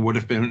skateboarding would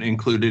have been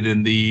included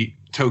in the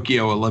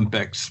Tokyo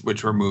Olympics,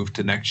 which were moved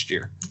to next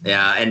year.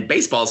 Yeah, and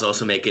baseball's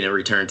also making a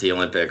return to the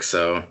Olympics,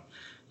 so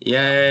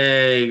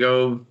yay,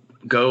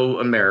 go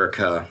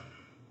America.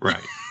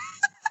 Right.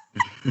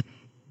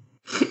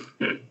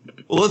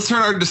 Well, let's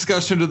turn our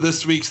discussion to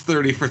this week's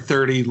 30 for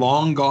 30,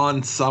 Long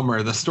Gone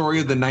Summer, the story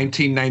of the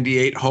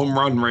 1998 home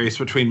run race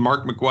between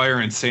Mark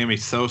McGwire and Sammy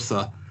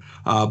Sosa.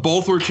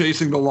 Both were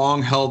chasing the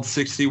long-held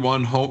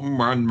 61 home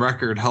run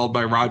record held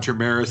by Roger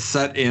Maris,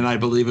 set in, I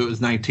believe it was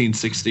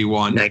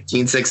 1961.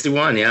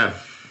 1961, yeah.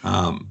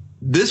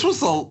 This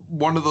was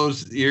one of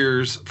those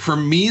years. For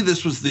me,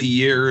 this was the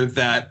year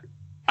that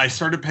I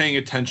started paying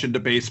attention to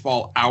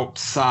baseball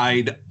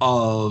outside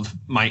of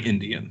my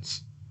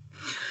Indians.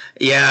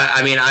 Yeah,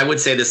 I mean, I would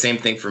say the same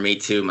thing for me,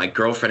 too. My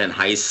girlfriend in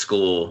high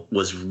school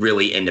was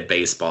really into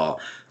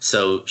baseball.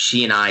 So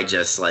she and I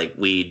just, like,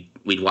 we'd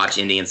watch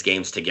Indians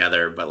games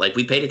together. But, like,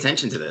 we paid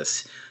attention to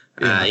this.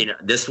 Yeah. You know,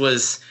 this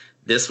was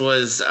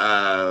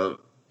a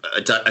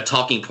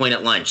talking point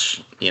at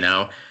lunch, you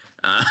know.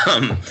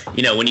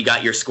 You know, when you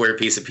got your square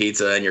piece of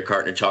pizza and your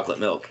carton of chocolate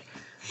milk.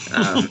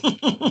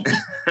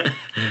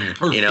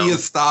 Or you know,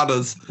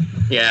 fiestadas.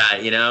 Yeah,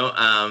 you know,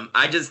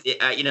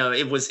 you know,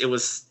 it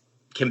was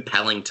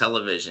compelling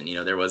television. You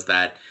know, there was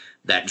that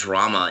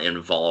drama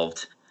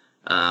involved,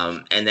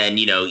 and then,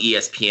 you know,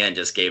 ESPN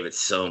just gave it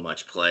so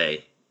much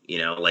play. You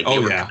know, like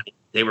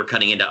they were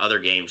cutting into other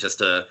games just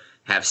to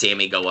have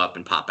Sammy go up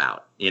and pop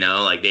out.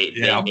 Like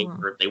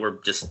they were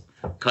just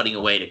cutting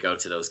away to go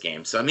to those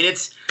games. So I mean,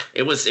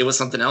 it was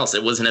something else.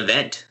 It was an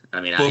event. I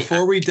mean,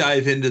 before we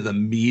dive into the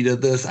meat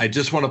of this, I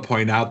just want to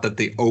point out that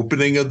the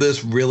opening of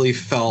this really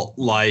felt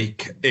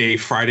like a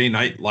Friday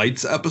Night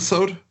Lights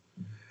episode.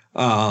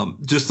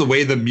 Just the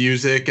way the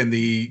music and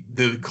the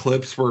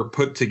clips were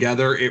put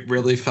together, it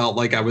really felt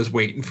like I was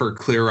waiting for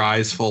Clear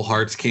Eyes, Full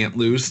Hearts Can't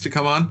Lose to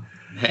come on.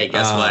 Hey,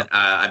 guess what?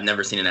 I've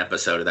never seen an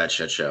episode of that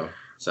shit show.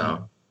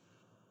 So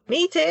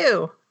me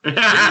too.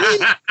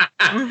 My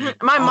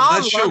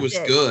mom that show was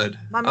good.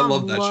 My mom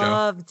loved that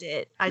loved show.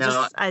 it.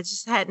 I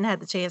just hadn't had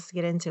the chance to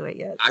get into it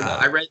yet. So.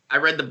 I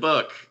read the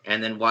book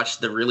and then watched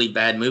the really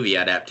bad movie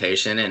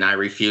adaptation, and I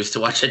refused to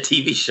watch a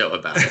TV show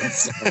about it.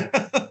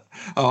 So.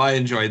 Oh, I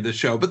enjoyed the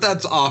show, but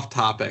that's off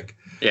topic.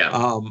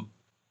 Yeah.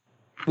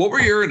 What were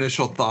your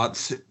initial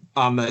thoughts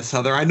on this,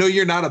 Heather? I know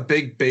you're not a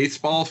big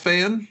baseball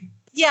fan.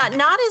 Yeah,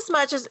 not as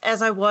much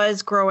as I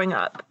was growing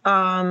up.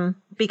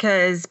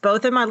 Because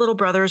both of my little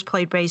brothers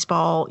played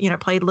baseball,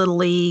 played Little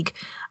League.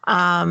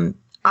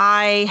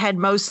 I had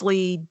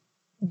mostly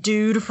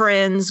dude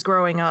friends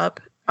growing up.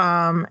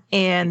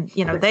 And,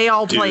 they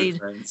all played.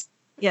 Friends.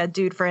 Yeah,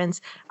 dude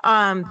friends.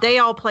 They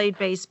all played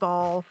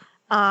baseball.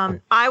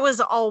 I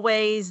was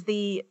always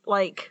the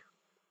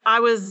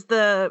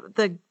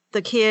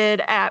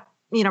kid at,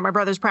 my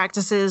brother's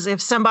practices. If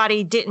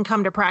somebody didn't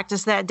come to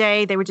practice that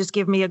day, they would just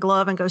give me a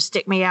glove and go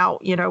stick me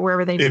out,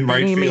 wherever they needed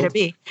me to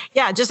be.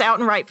 Yeah, just out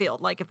in right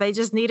field. Like if they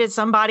just needed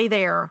somebody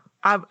there,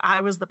 I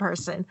was the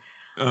person.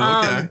 Oh,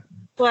 okay.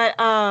 But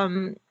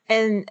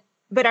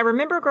I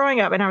remember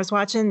growing up and as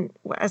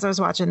I was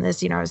watching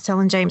this, I was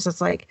telling James, it's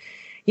like,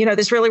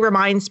 this really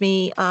reminds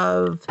me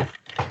of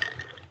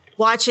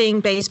watching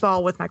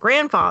baseball with my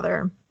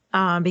grandfather,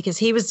 because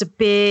he was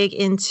big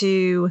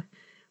into,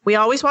 we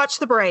always watched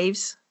the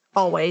Braves.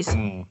 Always.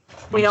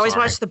 We always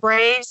watched the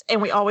Braves and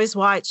we always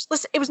watched,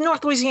 listen, it was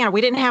North Louisiana. We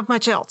didn't have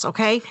much else.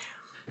 Okay.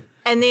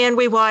 And then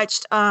we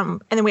watched, and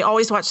then we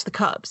always watched the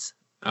Cubs.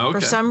 Okay. For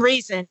some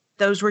reason,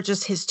 those were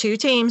just his two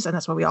teams. And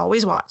that's what we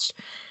always watched.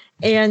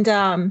 And,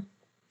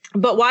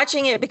 but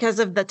watching it because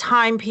of the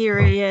time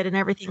period and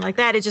everything like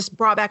that, it just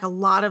brought back a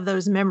lot of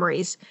those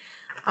memories.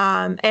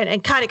 And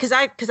kind of, cause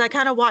I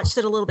kind of watched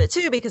it a little bit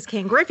too, because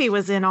Ken Griffey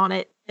was in on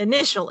it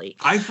initially.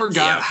 I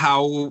forgot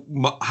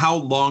how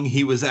long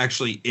he was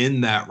actually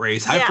in that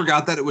race. I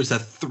forgot that it was a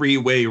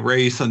 3-way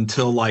race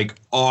until like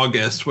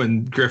August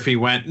when Griffey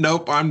went,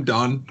 nope, I'm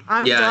done.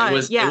 I'm done.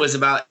 It was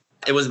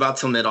about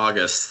till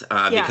mid-August,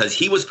 because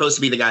he was supposed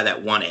to be the guy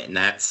that won it. And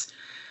that's,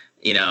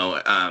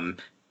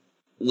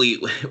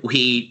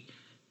 we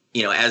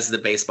as the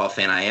baseball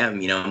fan I am,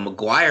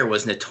 McGwire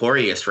was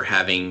notorious for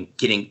not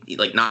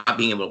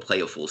being able to play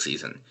a full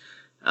season.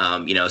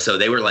 So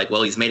they were like,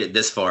 well, he's made it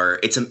this far.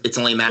 It's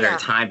only a matter of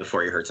time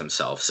before he hurts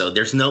himself. So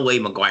there's no way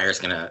McGuire's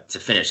to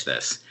finish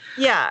this.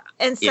 Yeah.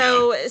 And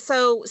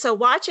so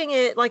watching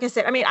it, like I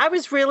said, I mean, I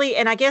was really,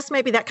 and I guess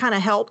maybe that kind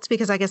of helped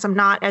because I guess I'm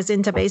not as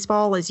into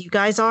baseball as you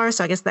guys are.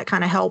 So I guess that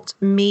kind of helped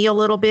me a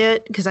little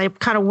bit because I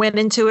kind of went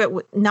into it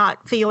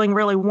not feeling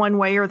really one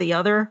way or the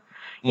other,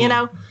 you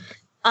know?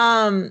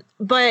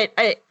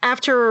 But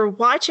after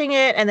watching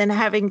it and then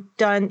having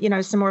done,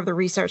 some more of the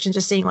research and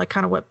just seeing like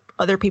kind of what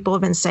other people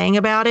have been saying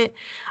about it,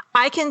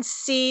 I can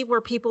see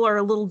where people are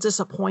a little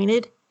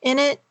disappointed in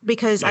it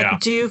because I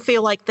do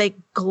feel like they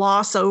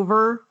gloss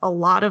over a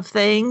lot of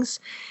things.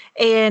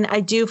 And I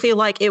do feel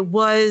like it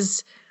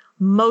was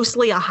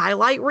mostly a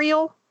highlight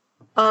reel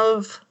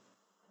of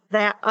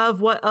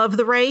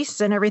the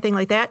race and everything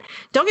like that.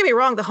 Don't get me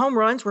wrong. The home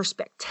runs were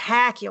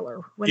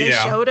spectacular when they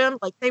showed them.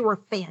 Like they were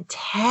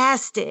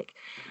fantastic,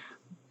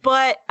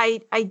 but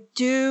I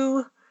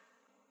do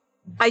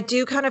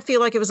kind of feel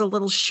like it was a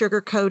little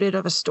sugar coated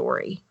of a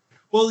story.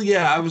 Well,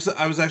 yeah, I was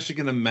actually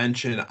going to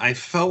mention, I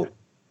felt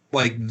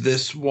like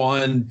this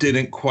one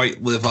didn't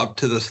quite live up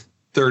to the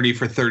 30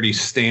 for 30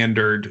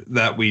 standard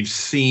that we've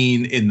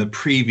seen in the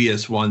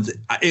previous ones.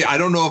 I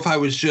don't know if I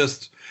was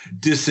just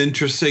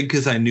disinterested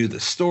because I knew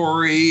the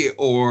story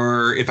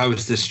or if I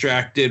was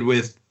distracted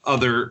with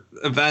other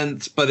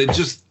events, but it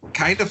just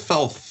kind of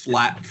fell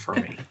flat for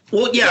me.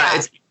 Well,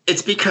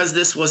 it's because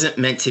this wasn't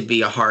meant to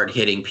be a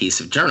hard-hitting piece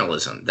of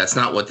journalism. That's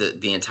not what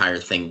the entire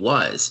thing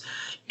was.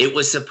 It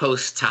was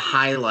supposed to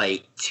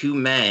highlight two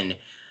men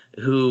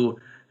who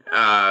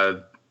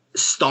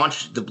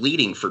staunched the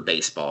bleeding for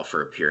baseball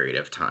for a period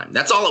of time.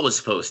 That's all it was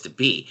supposed to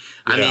be.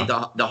 I mean,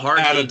 the hard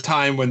at a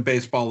time when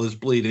baseball is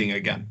bleeding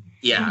again.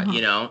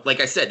 Yeah, like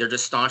I said, they're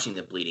just staunching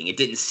the bleeding. It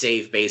didn't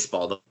save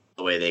baseball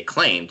the way they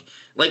claimed.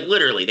 Like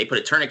literally, they put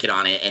a tourniquet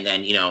on it, and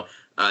then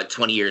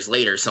 20 years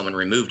later, someone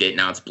removed it.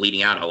 Now it's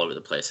bleeding out all over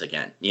the place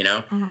again.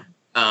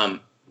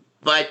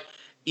 But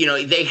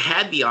they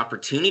had the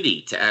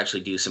opportunity to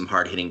actually do some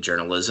hard hitting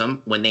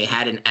journalism when they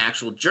had an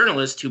actual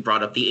journalist who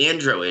brought up the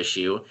Andro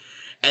issue,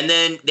 and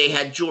then they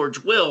had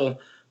George Will,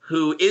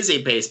 who is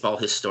a baseball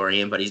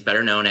historian, but he's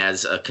better known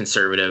as a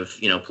conservative,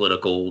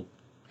 political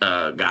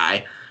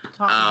guy.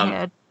 Talking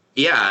head.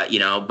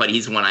 Yeah, but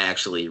he's one I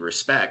actually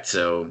respect.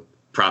 So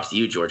props to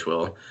you, George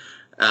Will.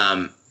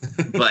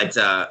 But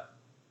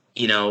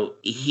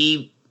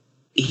he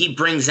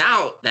brings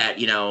out that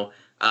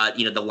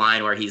the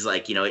line where he's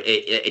like,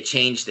 it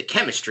changed the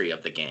chemistry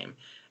of the game,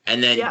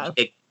 and then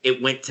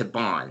it went to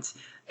Bonds.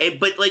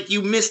 But like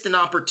you missed an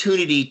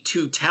opportunity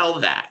to tell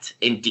that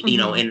in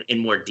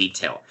more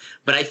detail.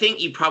 But I think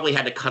you probably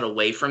had to cut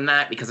away from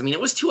that because it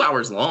was 2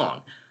 hours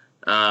long,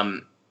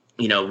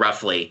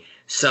 roughly.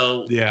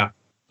 So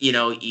you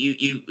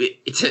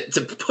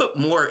to put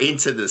more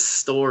into the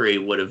story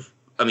would have.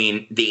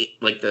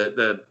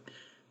 The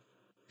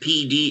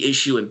PD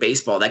issue in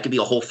baseball, that could be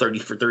a whole 30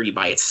 for 30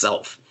 by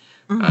itself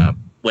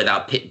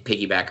without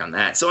piggyback on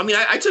that. So,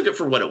 I took it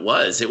for what it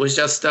was. It was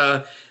just,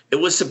 it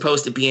was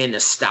supposed to be a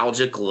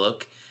nostalgic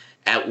look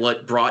at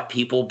what brought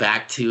people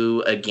back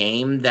to a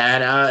game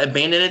that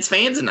abandoned its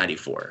fans in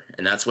 '94.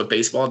 And that's what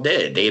baseball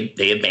did.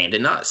 They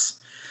abandoned us.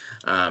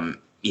 And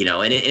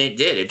it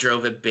did. It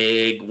drove a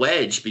big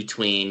wedge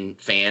between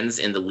fans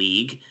in the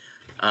league.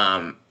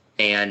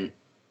 And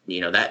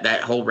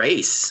that whole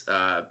race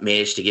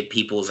managed to get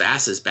people's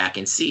asses back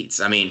in seats.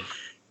 I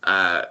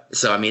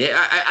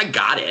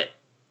got it,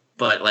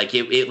 but like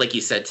it like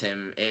you said,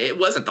 Tim, it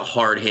wasn't the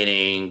hard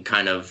hitting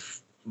kind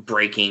of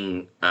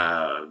breaking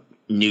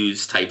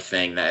news type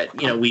thing that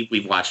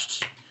we've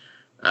watched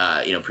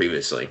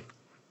previously.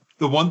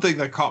 The one thing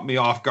that caught me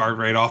off guard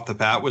right off the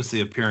bat was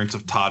the appearance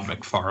of Todd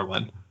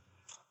McFarlane.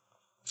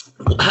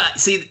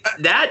 See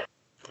that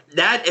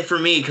for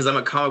me, because I'm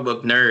a comic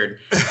book nerd.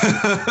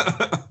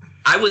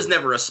 I was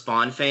never a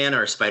Spawn fan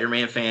or a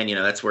Spider-Man fan.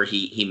 That's where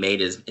he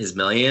made his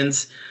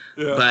millions.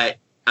 Yeah. But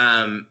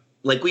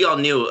like we all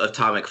knew of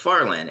Todd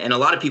McFarlane, and a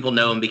lot of people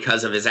know him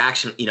because of his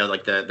action.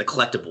 Like the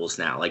collectibles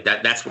now. Like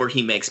that's where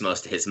he makes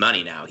most of his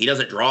money now. He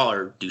doesn't draw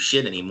or do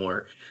shit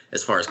anymore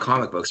as far as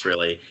comic books.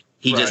 Really,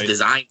 he just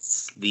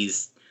designs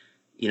these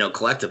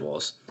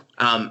collectibles.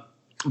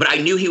 But I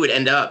knew he would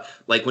end up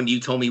like when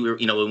you told me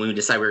when we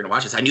decided we were going to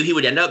watch this. I knew he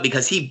would end up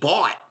because he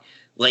bought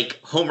like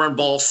home run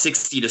ball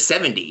 60 to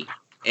 70.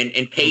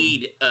 And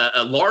paid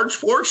a large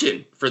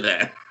fortune for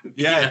that.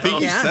 Yeah, I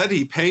think he said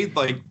he paid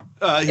like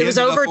it was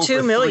over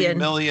 $2 million. $3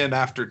 million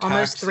after taxes.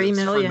 Almost $3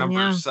 million. For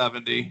number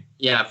 70.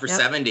 Yeah, for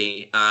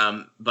 70.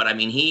 But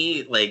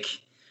he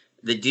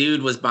the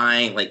dude was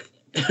buying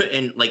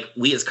and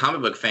we as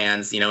comic book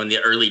fans, in the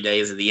early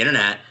days of the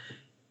internet,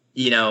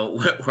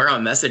 we're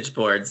on message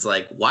boards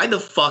like, why the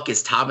fuck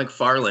is Todd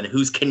McFarlane,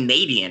 who's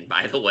Canadian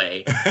by the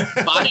way,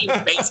 buying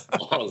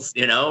baseballs?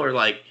 We're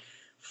like.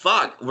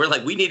 Fuck, we're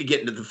like, we need to get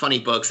into the funny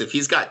books. If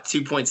he's got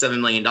 $2.7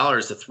 million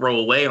to throw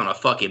away on a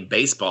fucking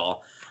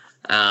baseball,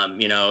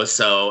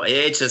 so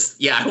it's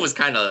just, I was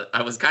kind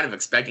of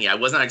expecting it. I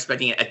was not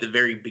expecting it at the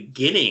very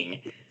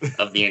beginning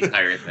of the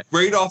entire thing.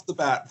 Right off the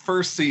bat,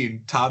 first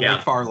scene, Todd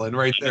McFarlane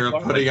right there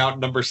putting out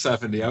number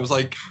 70. I was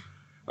like,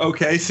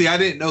 okay, see, I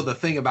didn't know the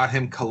thing about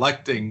him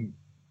collecting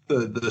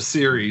the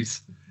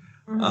series.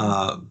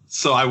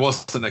 So I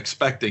wasn't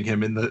expecting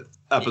him in the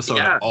episode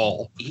at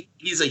all.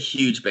 He's a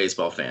huge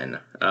baseball fan,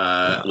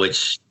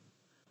 which,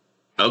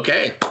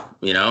 okay,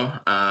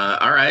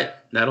 all right,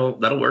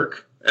 that'll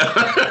work.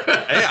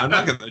 Hey, I'm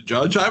not going to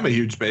judge. I'm a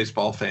huge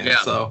baseball fan,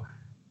 so.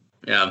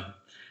 Yeah.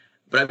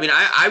 But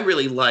I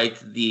really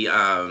liked the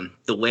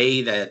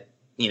way that,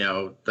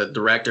 the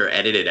director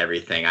edited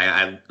everything.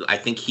 I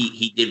think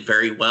he did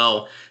very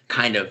well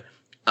kind of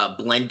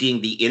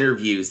blending the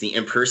interviews, the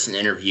in-person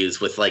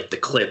interviews with like the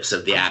clips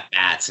of the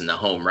at-bats and the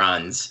home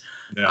runs.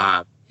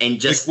 Yeah. And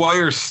just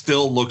McGwire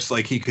still looks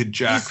like he could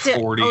jack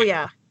 40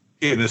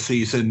 in a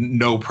season,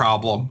 no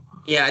problem.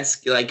 Yeah,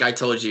 it's like I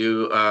told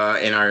you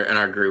in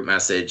our group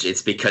message,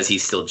 it's because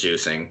he's still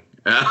juicing.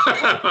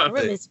 I'm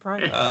really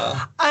surprised.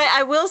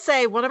 I will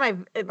say one of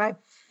my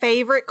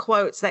favorite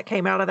quotes that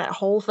came out of that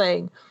whole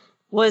thing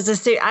was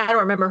I don't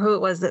remember who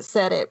it was that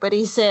said it, but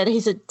he said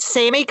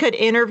Sammy could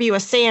interview a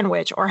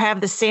sandwich or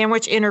have the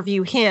sandwich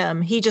interview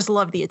him. He just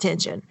loved the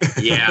attention.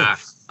 Yeah.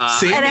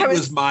 Sammy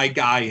was my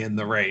guy in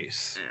the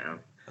race. Yeah.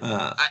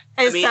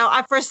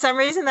 For some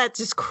reason that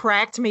just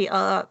cracked me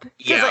up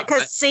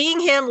because seeing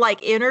him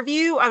like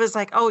interview, I was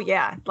like, oh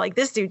yeah, like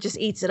this dude just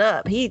eats it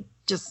up. He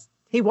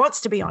wants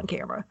to be on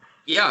camera.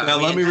 Yeah. Now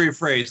let me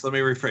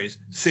rephrase.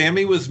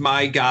 Sammy was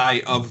my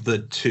guy of the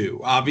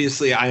two.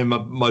 Obviously, I am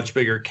a much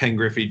bigger Ken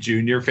Griffey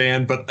Jr.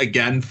 fan, but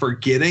again,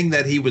 forgetting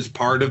that he was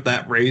part of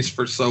that race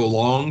for so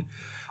long,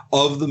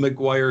 of the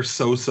McGwire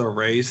Sosa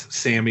race,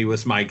 Sammy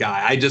was my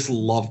guy. I just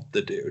loved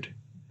the dude.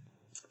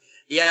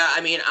 Yeah,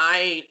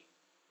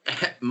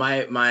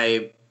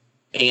 my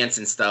aunts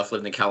and stuff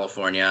lived in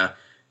California.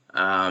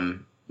 I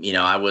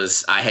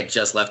had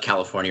just left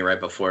California right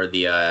before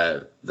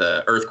the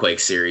earthquake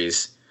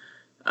series.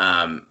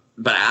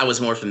 But I was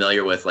more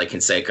familiar with like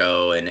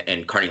Canseco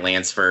and Carney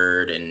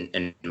Lansford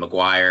and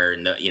McGwire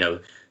and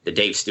the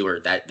Dave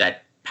Stewart,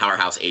 that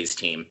powerhouse A's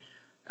team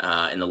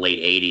in the late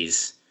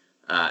 80s.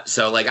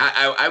 So like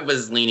I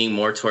was leaning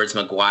more towards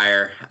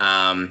McGwire,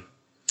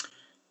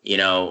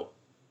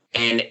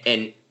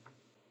 and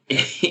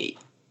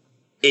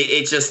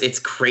it's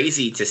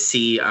crazy to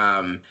see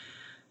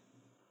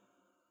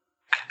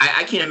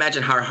I can't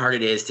imagine how hard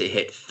it is to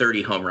hit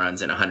 30 home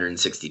runs in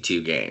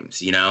 162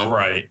 games, you know?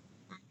 Right.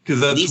 Because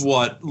that's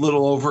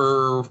little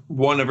over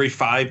 1 every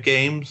 5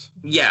 games?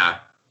 Yeah.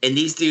 And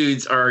these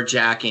dudes are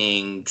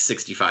jacking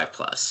 65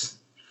 plus,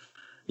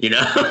 you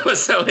know?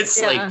 So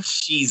it's like,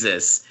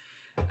 Jesus.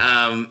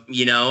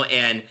 You know,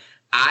 and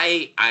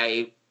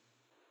I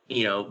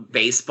you know,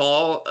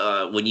 baseball,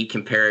 when you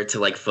compare it to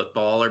like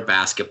football or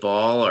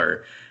basketball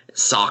or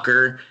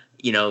soccer,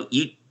 you know,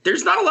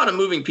 there's not a lot of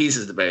moving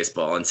pieces to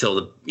baseball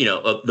until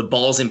the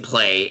ball's in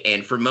play.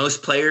 And for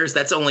most players,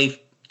 that's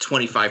only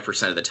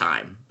 25% of the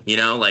time, you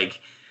know,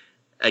 like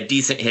a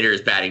decent hitter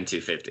is batting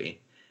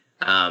 250.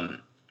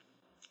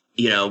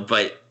 You know,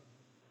 but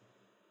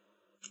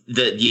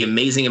the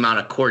amazing amount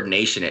of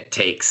coordination it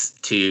takes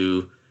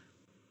to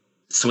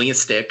swing a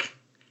stick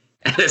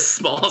at a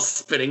small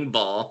spinning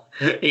ball,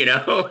 you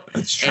know,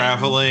 it's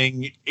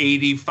traveling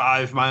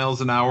 85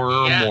 miles an hour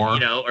or more, you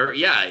know,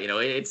 you know,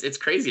 it's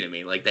crazy to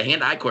me. Like the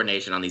hand-eye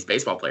coordination on these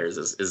baseball players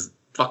is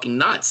fucking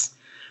nuts.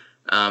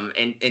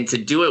 And to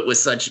do it with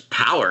such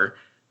power,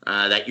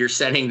 that you're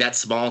sending that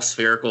small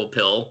spherical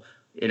pill,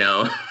 you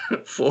know,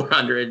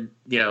 400,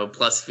 you know,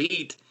 plus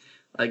feet.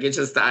 Like it's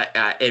just,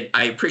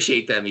 I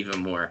appreciate them even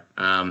more.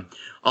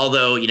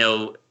 Although, you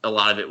know, a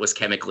lot of it was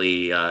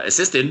chemically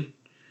assisted.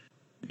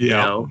 Yeah. You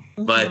know?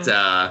 But,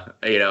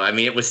 you know, I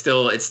mean, it's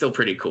still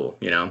pretty cool,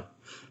 you know?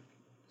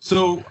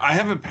 So I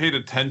haven't paid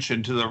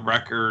attention to the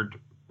record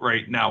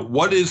right now.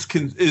 What is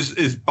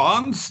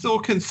Bonds still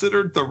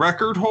considered the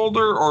record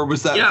holder, or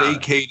was that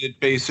vacated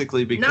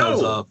basically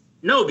because of?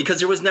 No, because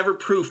there was never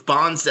proof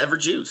Bonds ever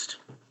juiced.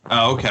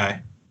 Oh, okay.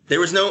 There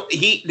was no,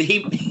 he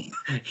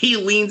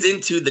leans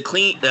into the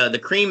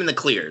cream and the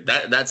clear.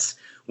 That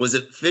was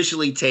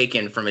officially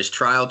taken from his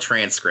trial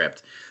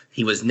transcript.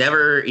 He was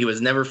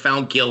never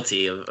found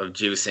guilty of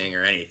juicing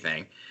or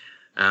anything.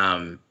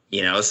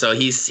 You know, so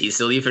he's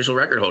still the official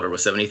record holder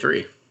with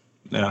 73.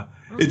 Yeah.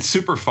 It's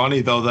super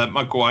funny though that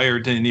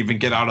McGwire didn't even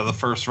get out of the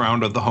first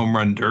round of the home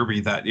run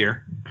derby that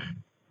year.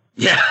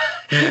 Yeah.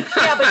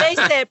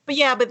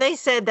 but they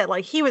said that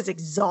like he was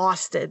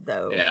exhausted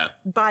though. Yeah.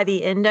 By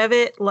the end of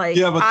it, like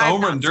yeah, but the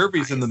home run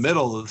derby's in the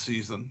middle of the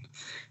season.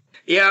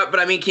 Yeah, but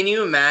I mean, can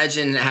you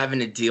imagine having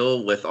to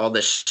deal with all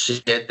the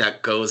shit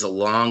that goes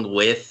along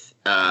with,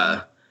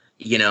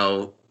 you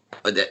know,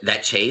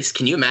 that chase?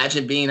 Can you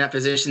imagine being in that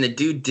position? The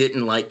dude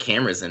didn't like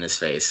cameras in his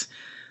face.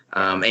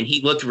 And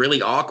he looked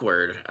really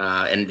awkward.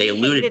 And they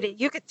alluded. Hated it.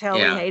 You could tell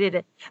he hated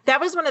it. That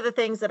was one of the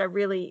things that I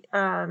really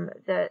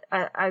that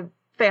I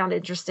found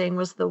interesting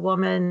was the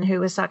woman who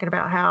was talking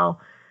about how,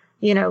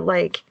 you know,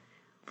 like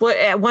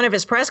at one of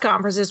his press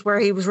conferences where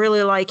he was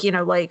really like, you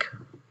know, like,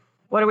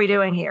 what are we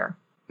doing here?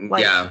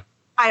 Like,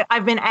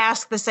 I've been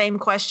asked the same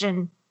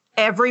question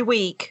every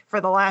week for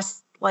the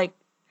last like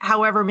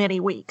however many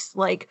weeks.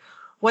 Like,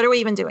 what are we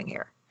even doing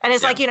here? And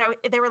it's like, you know,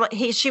 they were like,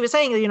 she was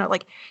saying, you know,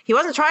 like he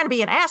wasn't trying to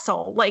be an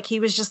asshole. Like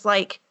he was just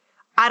like,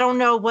 I don't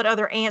know what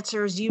other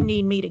answers you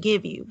need me to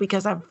give you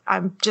because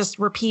I'm just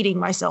repeating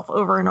myself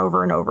over and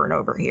over and over and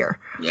over here.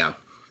 Yeah.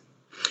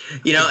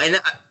 You know, and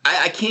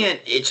I can't,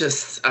 it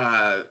just,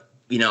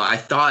 you know, I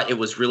thought it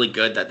was really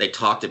good that they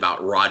talked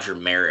about Roger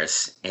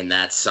Maris in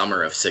that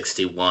summer of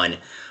 61.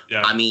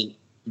 Yeah. I mean,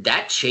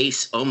 that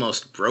chase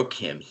almost broke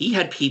him. He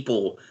had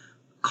people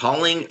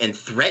calling and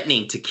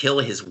threatening to kill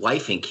his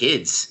wife and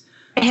kids.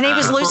 And he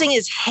was losing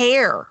his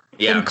hair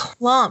in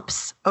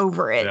clumps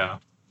over it. Yeah.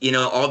 You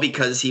know, all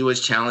because he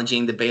was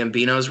challenging the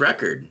Bambino's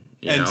record.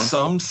 And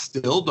some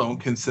still don't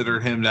consider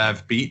him to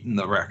have beaten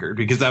the record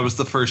because that was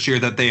the first year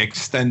that they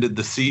extended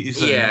the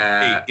season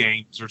 8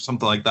 games or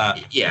something like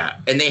that. Yeah,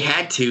 and they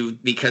had to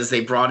because they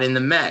brought in the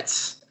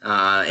Mets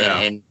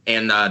and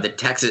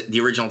the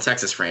original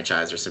Texas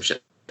franchise or some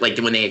shit. Like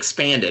when they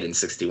expanded in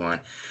 61.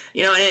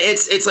 You know, and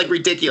it's like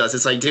ridiculous.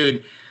 It's like,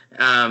 dude,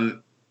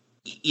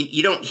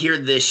 you don't hear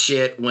this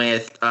shit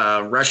with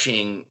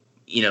rushing,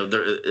 you know,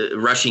 the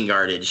rushing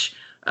yardage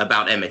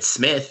about Emmitt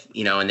Smith,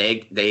 you know, and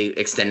they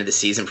extended the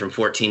season from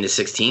 14 to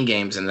 16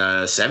 games in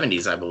the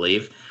 70s, I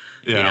believe,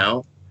 you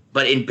know.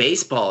 But in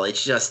baseball,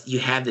 it's just you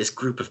have this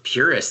group of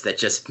purists that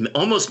just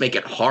almost make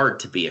it hard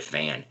to be a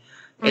fan.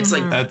 It's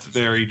like that's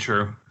very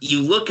true.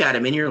 You look at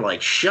him and you're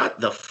like,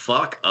 shut the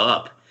fuck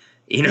up.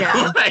 You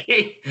know,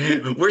 like,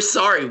 we're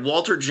sorry,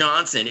 Walter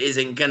Johnson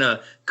isn't going to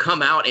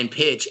come out and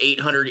pitch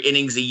 800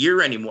 innings a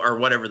year anymore or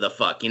whatever the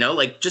fuck, you know,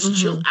 like just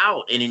chill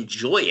out and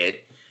enjoy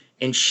it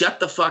and shut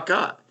the fuck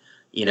up.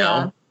 You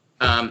know,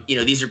 you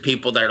know, these are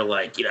people that are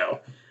like, you know,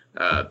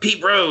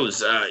 Pete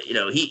Rose, you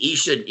know, he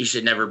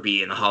should never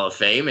be in the Hall of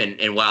Fame.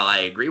 And while I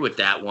agree with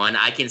that one,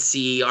 I can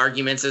see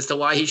arguments as to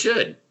why he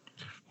should.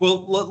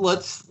 Well,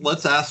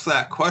 let's ask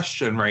that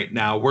question right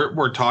now.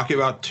 We're talking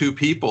about two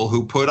people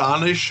who put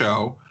on a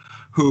show,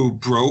 who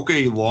broke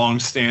a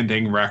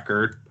long-standing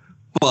record,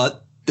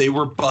 but they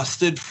were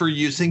busted for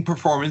using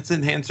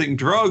performance-enhancing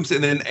drugs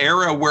in an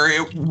era where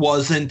it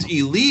wasn't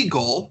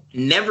illegal.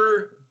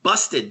 Never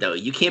busted, though.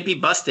 You can't be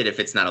busted if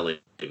it's not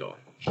illegal.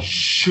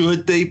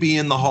 Should they be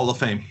in the Hall of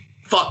Fame?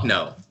 Fuck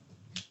no.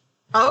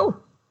 Oh.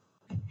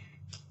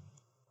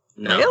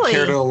 No. Really?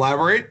 Care to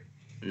elaborate?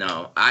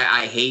 No,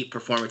 I hate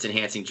performance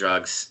enhancing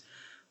drugs.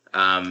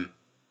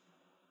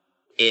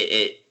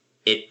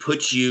 It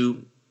puts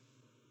you,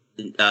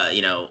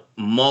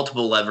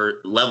 multiple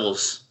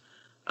levels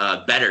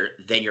better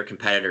than your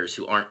competitors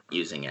who aren't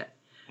using it.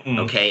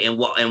 Okay, and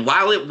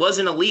while it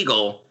wasn't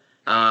illegal,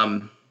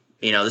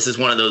 this is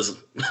one of those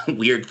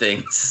weird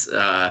things,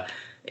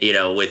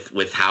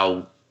 with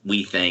how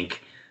we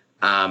think.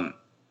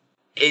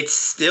 It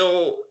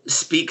still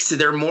speaks to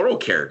their moral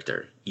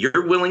character.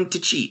 You're willing to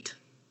cheat.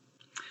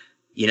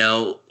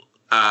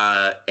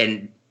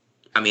 And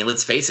I mean,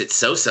 let's face it,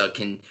 Sosa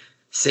can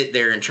sit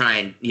there and try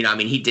and,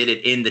 he did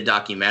it in the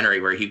documentary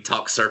where he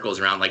talked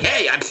circles around like,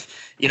 hey,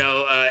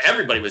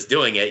 everybody was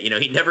doing it.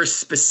 He never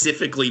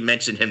specifically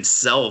mentioned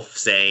himself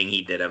saying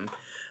he did them.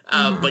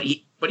 But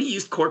he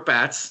used court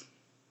bats.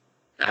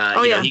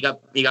 He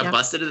got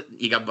busted.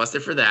 He got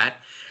busted for that.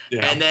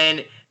 Yeah. And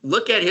then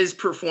look at his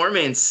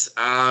performance,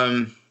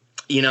 in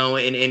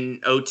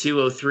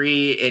 02,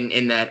 03,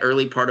 in that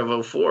early part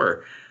of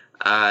 04.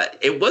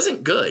 It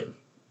wasn't good.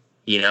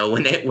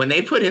 When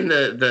they put in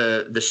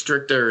the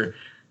stricter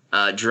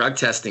drug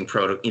testing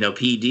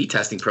PED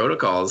testing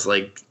protocols,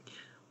 like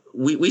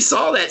we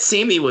saw that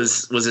Sammy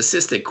was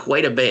assisted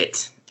quite a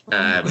bit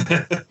by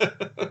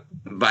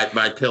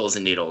pills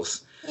and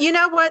needles. You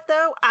know what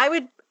though? I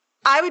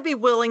would be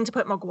willing to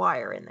put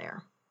McGuire in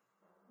there.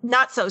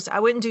 Not Sosa.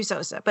 I wouldn't do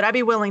Sosa, but I'd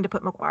be willing to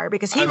put McGuire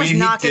because his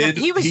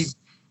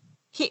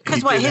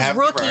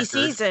rookie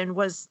season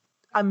was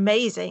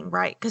amazing,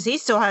 right? Because he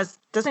still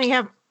doesn't he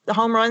have the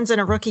home runs in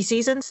a rookie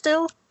season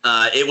still?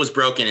 It was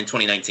broken in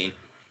 2019.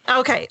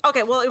 Okay.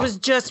 Well, it was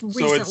just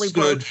recently so it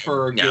stood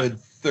for a good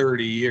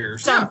 30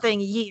 years.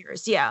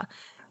 Years, yeah.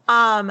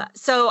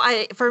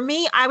 For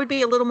me, I would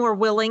be a little more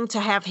willing to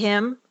have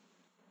him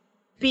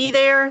be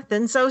there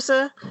than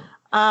Sosa.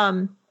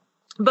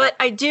 But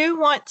I do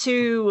want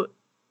to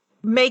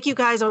make you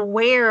guys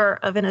aware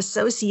of an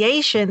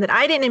association that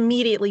I didn't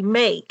immediately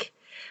make,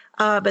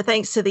 but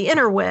thanks to the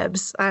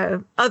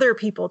interwebs, other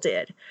people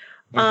did.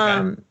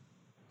 Okay.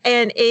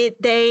 And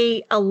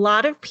a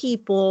lot of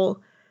people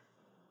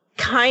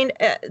kind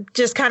of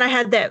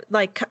had that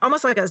like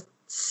almost like a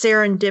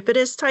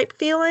serendipitous type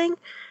feeling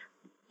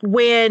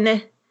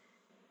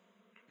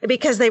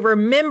because they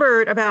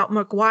remembered about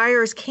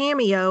McGuire's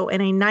cameo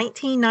in a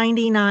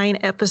 1999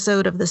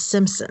 episode of The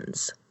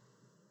Simpsons.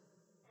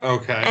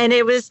 Okay. And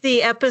it was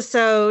the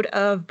episode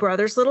of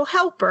Brother's Little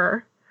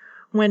Helper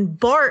when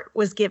Bart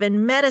was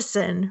given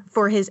medicine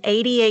for his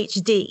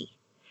ADHD.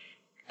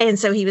 And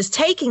so he was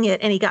taking it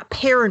and he got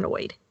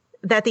paranoid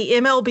that the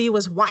MLB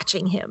was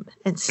watching him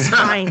and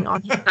spying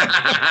on him.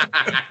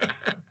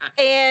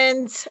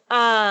 And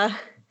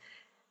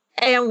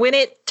when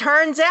it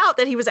turns out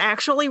that he was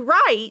actually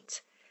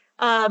right,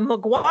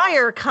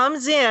 McGuire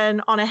comes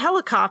in on a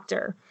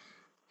helicopter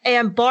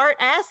and Bart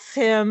asks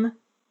him,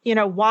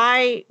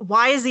 why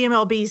is the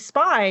MLB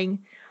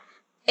spying?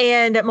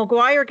 And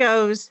McGuire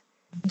goes,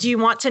 do you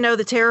want to know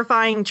the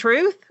terrifying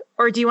truth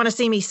or do you want to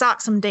see me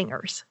sock some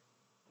dingers?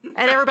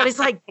 And everybody's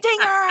like,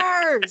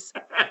 dingers!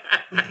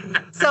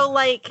 So,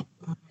 like,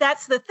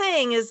 that's the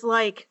thing is,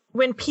 like,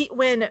 when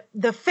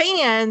the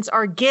fans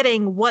are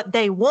getting what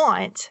they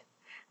want,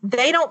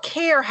 they don't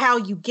care how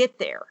you get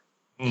there.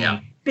 Yeah.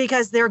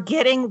 Because they're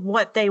getting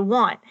what they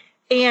want.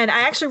 And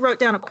I actually wrote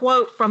down a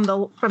quote from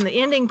the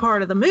ending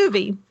part of the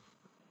movie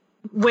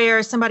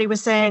where somebody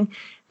was saying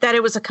that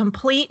it was a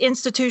complete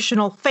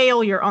institutional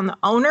failure on the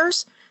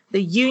owners,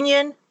 the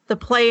union, the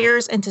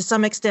players, and to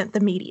some extent the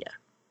media.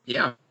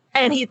 Yeah.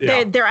 And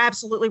they're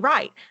absolutely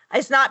right.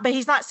 But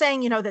he's not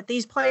saying, that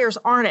these players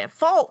aren't at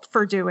fault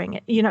for doing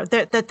it,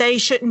 that they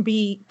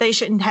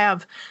shouldn't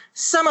have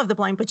some of the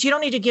blame, but you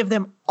don't need to give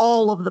them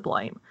all of the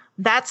blame.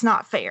 That's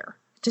not fair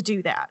to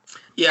do that.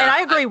 Yeah. And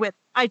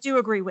I do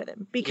agree with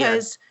him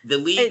because the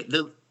league,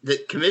 the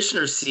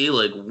Commissioner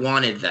Selig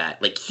wanted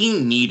that. Like he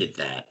needed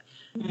that,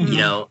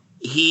 mm-hmm.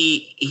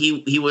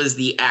 He was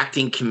the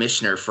acting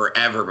commissioner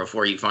forever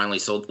before he finally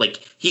sold.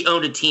 Like he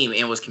owned a team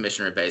and was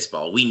commissioner of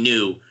baseball. We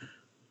knew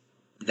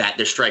that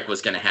the strike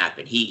was going to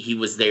happen. He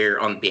was there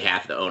on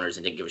behalf of the owners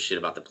and didn't give a shit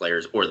about the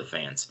players or the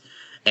fans.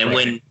 And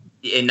when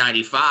in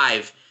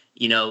 95,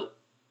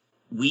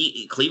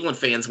 Cleveland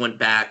fans went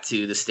back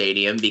to the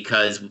stadium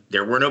because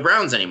there were no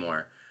Browns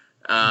anymore.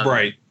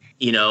 Right.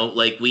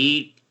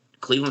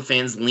 Cleveland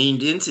fans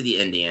leaned into the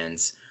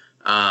Indians.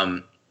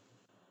 And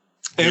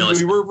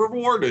we were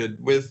rewarded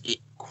with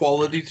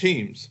quality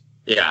teams.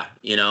 Yeah.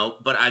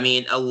 But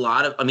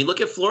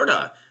look at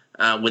Florida.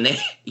 When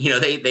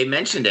they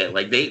mentioned it,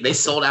 like they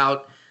sold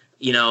out,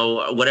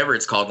 whatever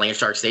it's called,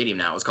 Landshark Stadium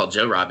now. It was called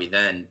Joe Robbie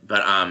then,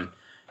 but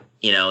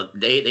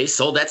they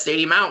sold that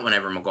stadium out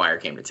whenever McGuire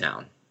came to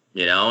town,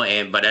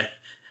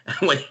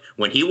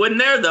 when he wasn't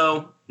there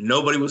though,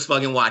 nobody was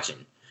fucking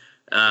watching.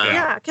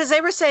 Because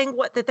they were saying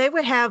that they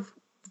would have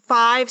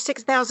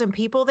 5,000-6,000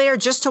 people there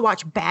just to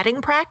watch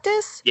batting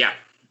practice. Yeah.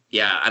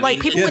 Yeah,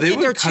 people would get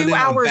there 2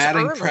 hours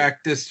batting early.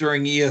 Practice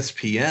during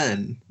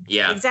ESPN.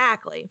 Yeah,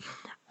 exactly.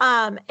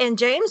 And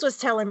James was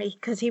telling me,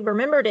 because he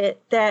remembered it,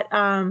 that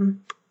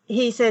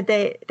he said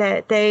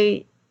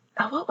they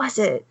what was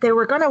it? They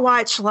were going to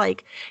watch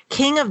like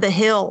King of the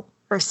Hill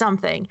or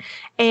something,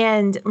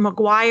 and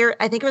McGwire,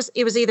 I think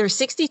it was either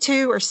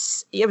 62 or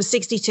it was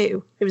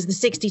 62. It was the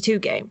 62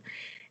 game.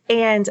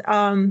 And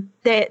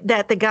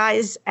that the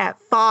guys at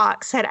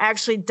Fox had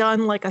actually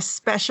done like a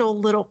special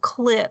little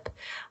clip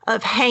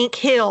of Hank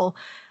Hill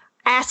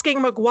asking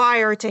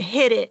McGwire to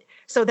hit it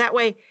so that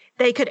way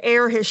they could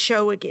air his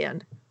show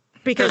again,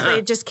 because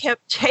they just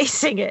kept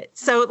chasing it.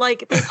 So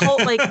like this whole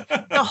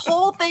the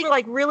whole thing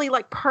like really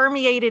like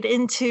permeated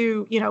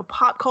into, you know,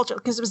 pop culture,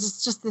 because it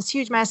was just this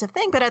huge massive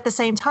thing. But at the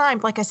same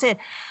time, like I said,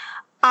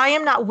 I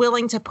am not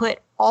willing to put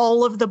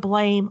all of the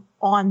blame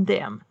on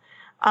them.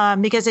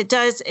 Because it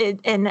does,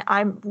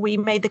 we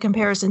made the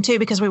comparison too,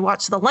 because we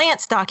watched the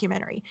Lance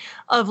documentary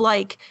of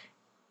like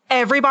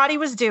everybody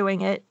was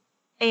doing it,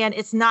 and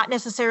it's not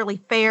necessarily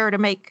fair to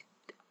make,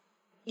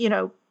 you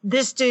know,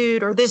 this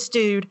dude or this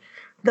dude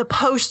the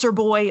poster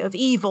boy of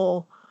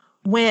evil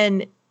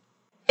when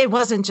it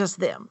wasn't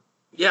just them.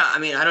 Yeah, I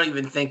mean, I don't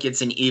even think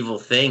it's an evil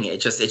thing.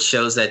 It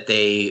shows that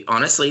they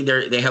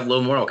have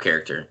low moral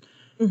character.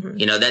 Mm-hmm.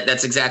 You know,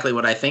 that's exactly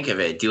what I think of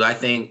it. Do I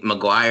think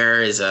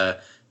McGwire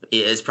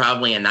is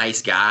probably a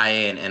nice guy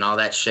and all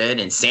that shit,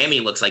 and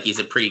Sammy looks like he's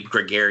a pretty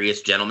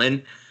gregarious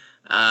gentleman.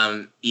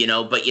 You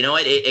know, but you know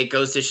what? It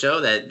goes to show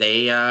that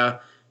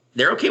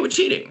they're okay with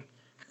cheating.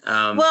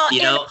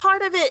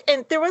 Part of it,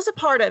 and there was a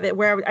part of it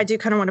where I do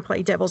kind of want to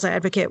play devil's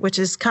advocate, which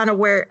is kind of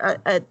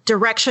where a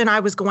direction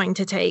I was going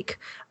to take.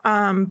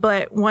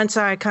 But once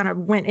I kind of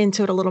went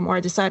into it a little more, I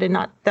decided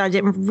that I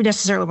didn't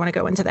necessarily want to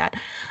go into that.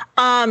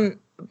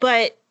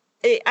 But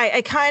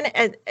I kind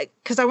of,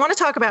 because I want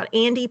to talk about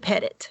Andy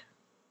Pettit.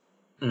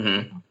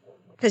 Mm-hmm.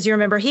 Because you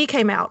remember he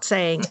came out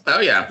saying, "Oh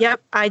yeah,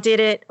 yep, I did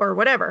it," or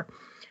whatever.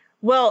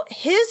 Well,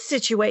 his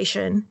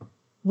situation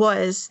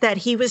was that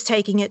he was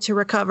taking it to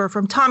recover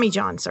from Tommy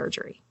John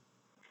surgery,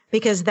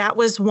 because that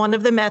was one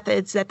of the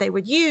methods that they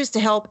would use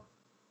to help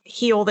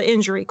heal the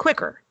injury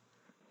quicker.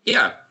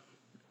 Yeah.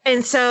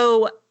 And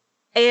so,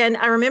 and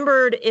I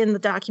remembered in the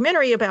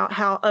documentary about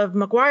how of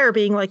McGwire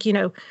being like, you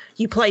know,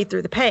 you played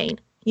through the pain.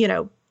 You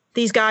know,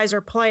 these guys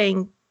are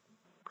playing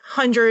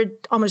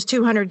 100, almost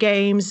 200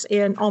 games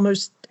in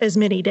almost as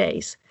many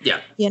days.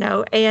 Yeah. You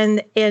know,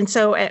 and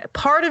so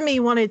part of me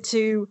wanted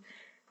to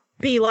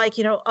be like,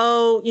 you know,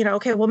 oh, you know,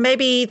 okay, well,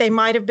 maybe they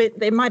might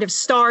have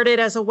started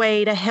as a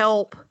way to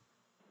help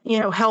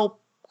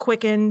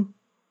quicken,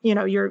 you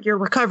know, your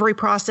recovery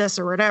process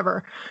or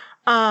whatever.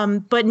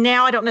 But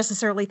now I don't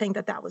necessarily think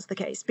that was the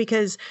case,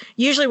 because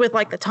usually with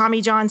like the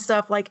Tommy John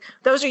stuff, like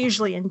those are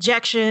usually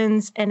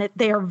injections, and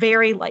they are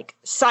very like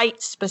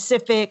site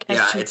specific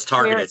as to it's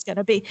targeted. Where it's going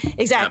to be.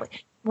 Exactly. Yeah.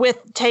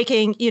 With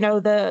taking, you know,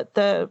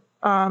 the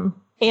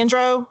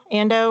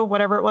Ando,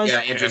 whatever it was.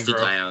 Yeah,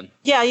 androstenedione.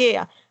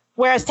 Yeah.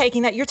 Whereas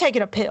taking that, you're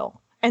taking a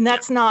pill, and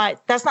that's not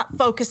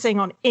focusing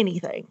on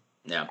anything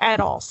at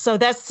all. So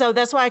that's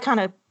why I kind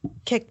of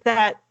kicked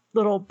that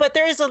little, but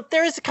there is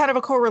a kind of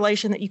a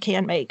correlation that you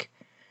can make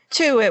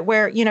to it,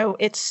 where, you know,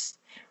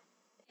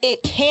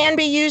 it can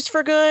be used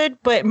for good,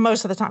 but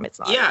most of the time it's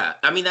not. Yeah.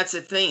 I mean, that's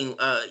the thing.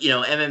 You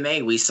know,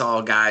 MMA, we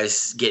saw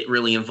guys get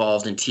really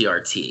involved in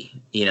TRT,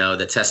 you know,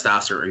 the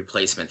testosterone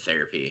replacement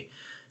therapy.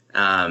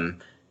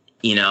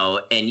 You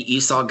know, and you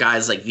saw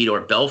guys like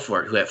Vitor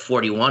Belfort, who at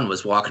 41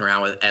 was walking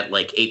around at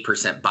like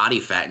 8%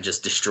 body fat and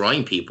just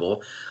destroying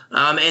people.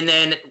 And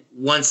then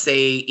once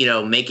they, you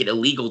know, make it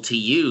illegal to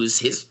use,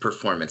 his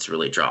performance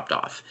really dropped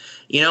off.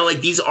 You know,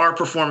 like these are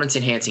performance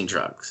enhancing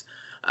drugs,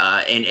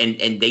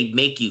 and they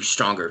make you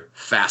stronger,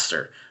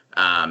 faster,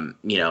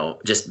 you know,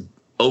 just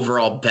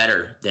overall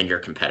better than your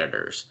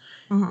competitors.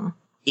 Mm-hmm.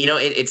 You know,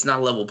 it's not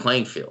a level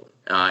playing field.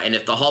 And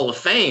if the Hall of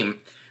Fame,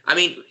 I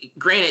mean,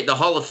 granted, the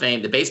Hall of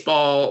Fame, the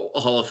Baseball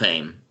Hall of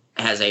Fame,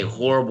 has a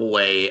horrible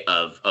way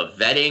of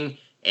vetting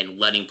and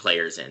letting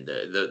players in.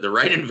 The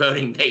write-in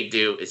voting they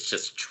do is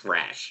just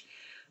trash.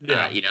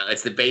 Yeah. You know,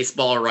 it's the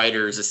Baseball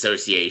Writers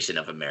Association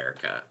of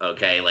America.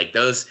 Okay, like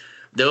those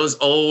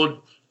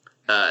old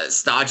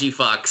stodgy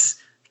fucks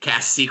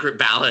cast secret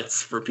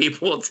ballots for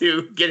people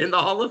to get in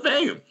the Hall of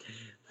Fame.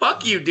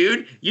 Fuck you,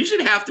 dude. You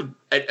should have to,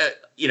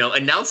 you know,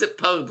 announce it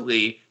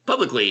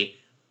publicly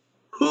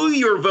who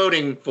you're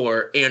voting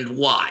for and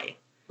why.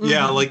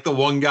 Yeah, like the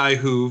one guy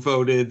who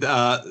voted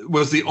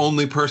was the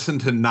only person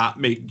to not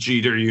make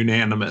Jeter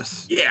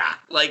unanimous. Yeah,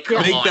 like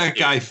make that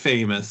guy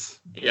famous.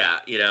 Yeah,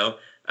 you know.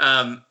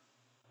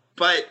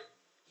 But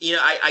you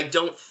know, I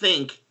don't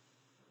think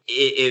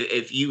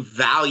if you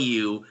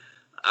value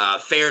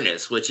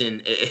fairness, which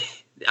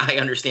I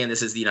understand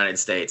this is the United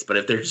States, but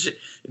if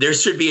there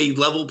should be a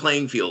level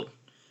playing field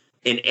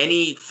in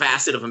any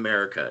facet of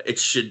America, it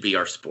should be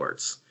our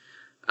sports.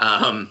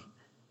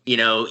 You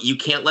know, you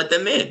can't let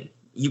them in.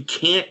 You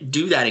can't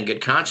do that in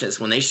good conscience.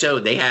 When they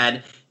showed they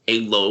had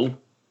a low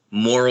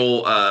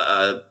moral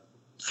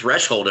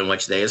threshold in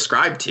which they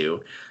ascribe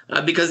to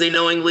because they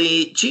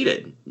knowingly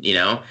cheated, you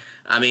know?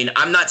 I mean,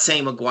 I'm not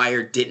saying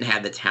Maguire didn't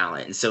have the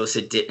talent and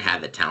Sosa didn't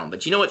have the talent,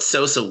 but you know what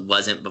Sosa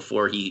wasn't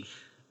before he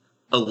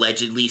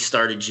allegedly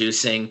started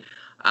juicing?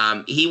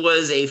 He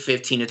was a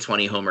 15 to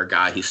 20 homer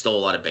guy who stole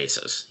a lot of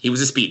bases. He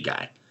was a speed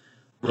guy,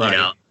 right. You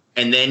know?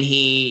 And then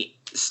he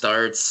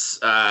starts,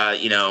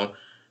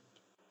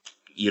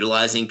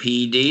 utilizing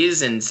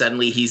PEDs, and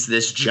suddenly he's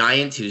this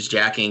giant who's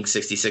jacking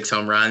 66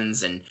 home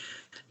runs and,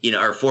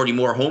 or 40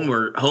 more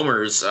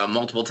homers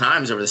multiple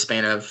times over the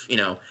span of,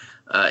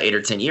 8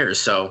 or 10 years.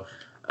 So,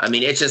 I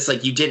mean, it's just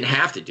like you didn't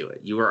have to do it.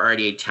 You were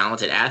already a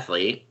talented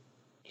athlete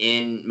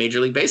in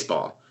Major League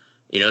Baseball.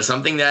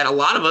 Something that a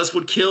lot of us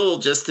would kill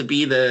just to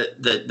be the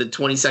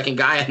 22nd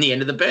guy on the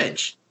end of the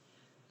bench.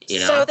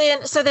 So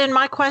then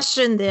my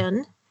question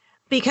then,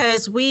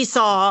 because we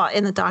saw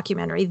in the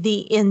documentary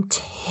the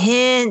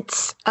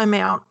intense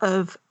amount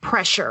of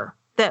pressure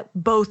that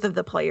both of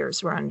the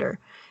players were under.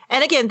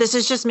 And again, this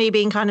is just me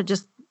being kind of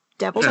just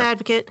devil's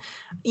advocate.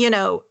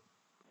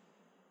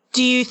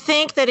 Do you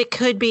think that it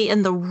could be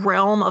in the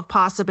realm of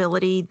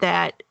possibility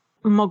that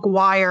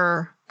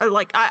Maguire,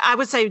 I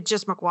would say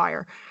just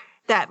Maguire,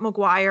 that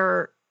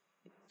Maguire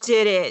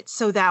did it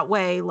so that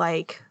way,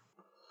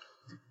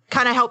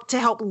 kind of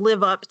help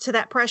live up to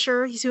that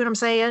pressure? You see what I'm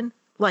saying?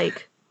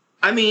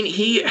 I mean,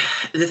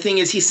 the thing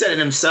is, he said it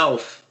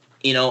himself,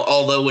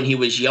 although when he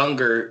was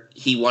younger,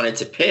 he wanted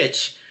to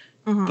pitch,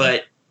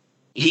 but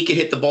he could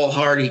hit the ball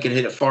hard. He could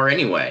hit it far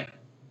anyway.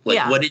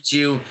 What did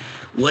you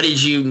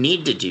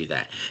need to do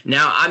that?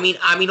 Now, I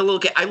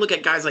look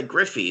at guys like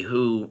Griffey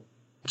who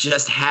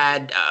just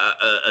had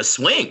a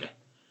swing,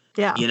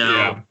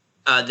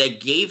 that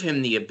gave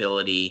him the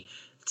ability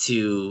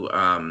to,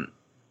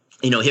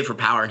 hit for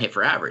power and hit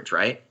for average,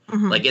 right?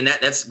 And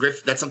that's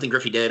something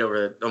Griffey did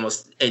over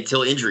almost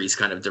until injuries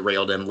kind of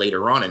derailed him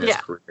later on in his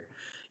career,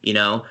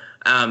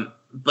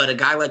 But a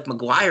guy like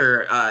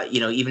Maguire,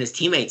 even his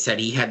teammates said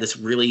he had this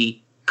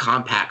really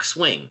compact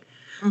swing.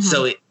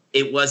 So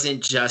it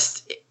wasn't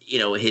just,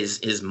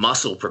 his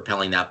muscle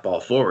propelling that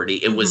ball forward.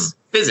 It was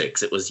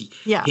physics. It was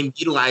him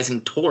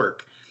utilizing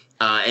torque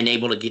and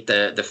able to get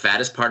the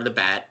fattest part of the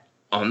bat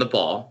on the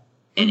ball.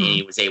 And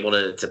he was able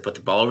to put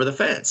the ball over the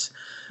fence.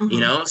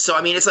 So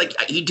I mean, it's like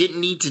he didn't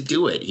need to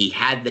do it. He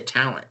had the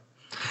talent.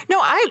 No,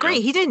 I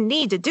agree. He didn't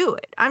need to do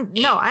it. I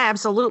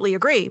absolutely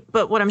agree.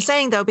 But what I'm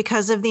saying, though,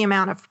 because of the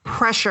amount of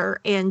pressure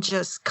and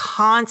just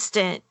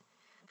constant.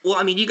 Well,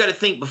 I mean, you got to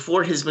think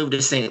before his move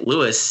to St.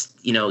 Louis,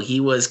 he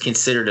was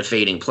considered a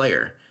fading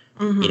player.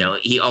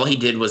 All he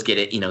did was get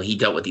it. He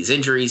dealt with these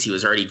injuries. He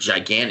was already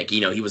gigantic.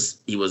 He was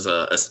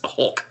a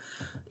Hulk.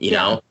 He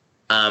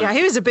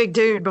was a big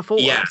dude before.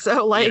 Yeah.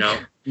 So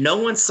no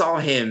one saw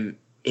him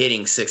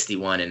hitting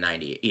 61 and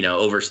 98,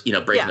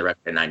 breaking the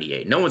record in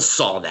 98. No one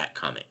saw that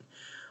coming.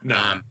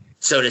 No.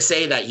 So to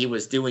say that he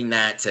was doing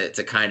that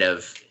to kind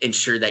of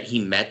ensure that he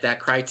met that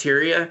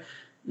criteria,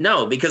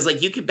 no, because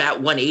you could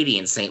bat 180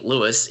 in St.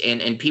 Louis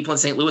and people in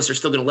St. Louis are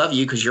still going to love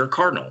you because you're a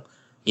Cardinal.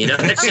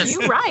 That's just,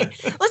 you're right.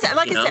 Listen,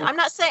 I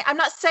said, I'm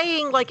not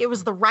saying it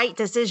was the right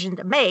decision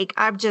to make.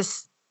 I'm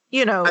just,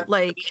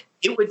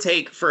 it would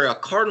take for a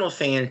Cardinal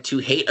fan to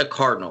hate a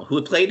Cardinal who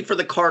had played for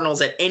the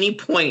Cardinals at any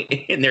point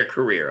in their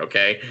career.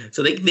 Okay.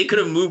 So they could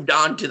have moved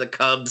on to the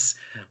Cubs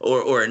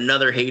or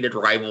another hated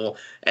rival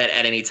at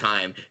any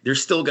time. They're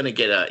still going to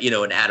get an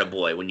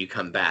attaboy when you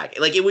come back.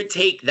 It would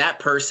take that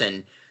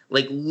person,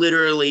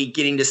 literally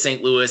getting to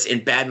St. Louis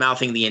and bad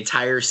mouthing the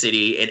entire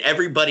city and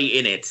everybody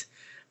in it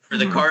for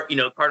the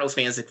Cardinals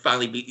fans to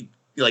finally be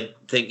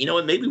think,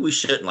 what, maybe we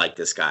shouldn't like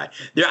this guy.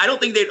 I don't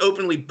think they'd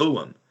openly boo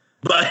him.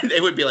 But they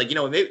would be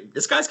maybe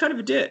this guy's kind of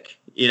a dick,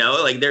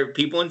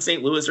 people in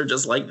St. Louis are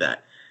just like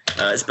that,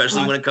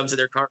 especially when it comes to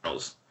their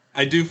Cardinals.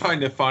 I do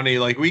find it funny,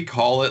 we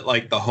call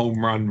it the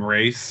home run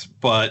race,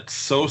 but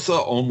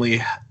Sosa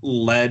only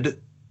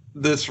led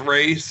this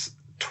race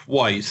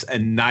twice,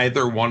 and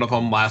neither one of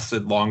them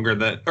lasted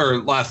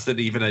lasted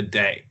even a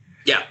day.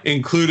 Yeah,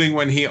 including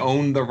when he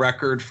owned the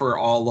record for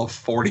all of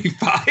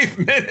 45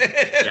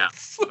 minutes. Yeah,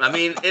 I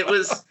mean it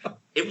was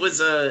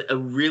a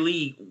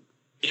really.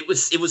 It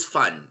was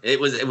fun. It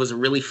was a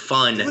really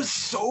fun. It was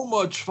so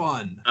much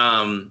fun.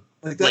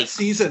 That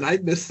season, I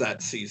missed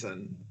that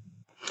season.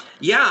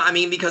 Yeah, I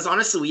mean, because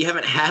honestly, we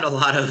haven't had a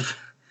lot of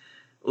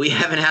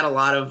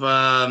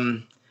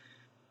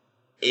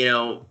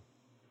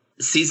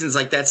seasons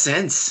like that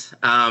since.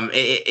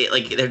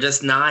 They're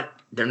just not.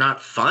 They're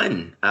not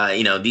fun.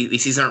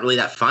 These seasons aren't really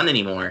that fun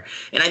anymore.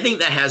 And I think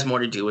that has more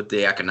to do with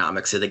the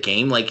economics of the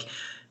game.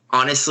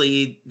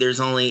 Honestly,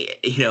 there's only,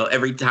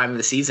 every time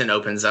the season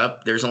opens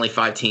up, there's only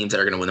 5 teams that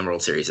are going to win the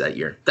World Series that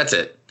year. That's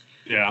it.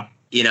 Yeah.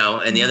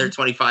 And the other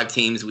 25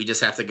 teams, we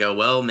just have to go,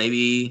 well,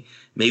 maybe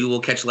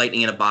we'll catch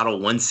lightning in a bottle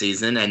one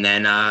season and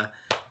then,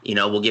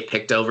 we'll get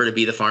picked over to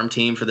be the farm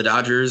team for the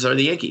Dodgers or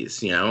the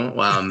Yankees,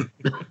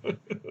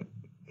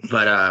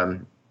 But, I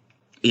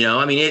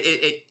mean,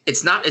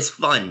 it's not as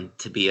fun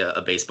to be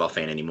a baseball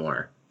fan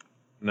anymore.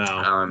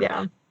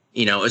 No.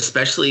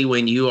 Especially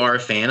when you are a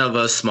fan of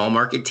a small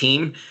market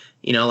team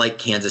like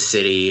Kansas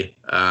City,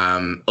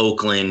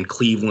 Oakland,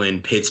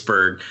 Cleveland,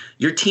 Pittsburgh,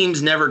 your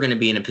team's never going to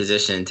be in a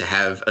position to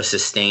have a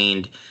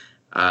sustained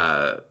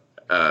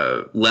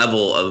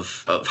level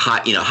of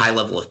high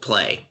level of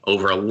play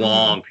over a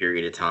long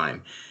period of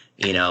time,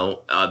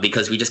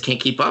 because we just can't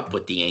keep up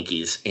with the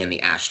Yankees and the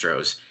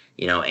Astros,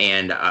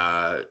 and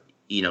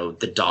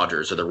the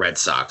Dodgers or the Red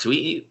Sox.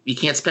 You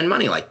can't spend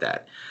money like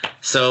that.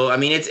 So I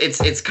mean,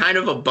 it's kind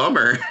of a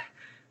bummer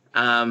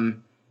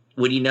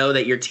when you know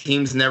that your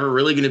team's never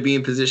really going to be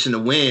in position to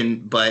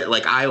win. But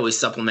like, I always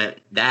supplement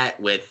that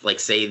with, like,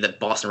 say the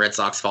Boston Red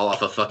Sox fall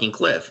off a fucking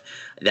cliff.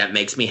 That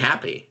makes me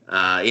happy,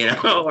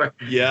 Or,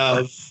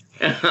 yes.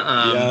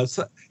 Yes.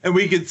 And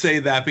we could say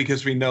that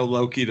because we know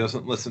Loki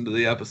doesn't listen to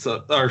the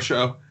our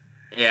show.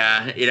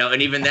 Yeah.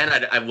 And even then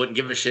I wouldn't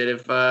give a shit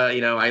if,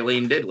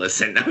 Eileen did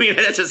listen. I mean,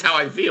 that's just how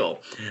I feel.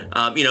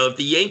 If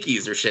the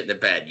Yankees are shitting the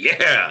bed.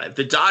 Yeah. If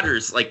the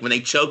Dodgers, like, when they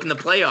choke in the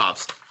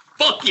playoffs,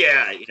 fuck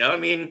yeah. I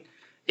mean,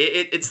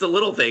 it's the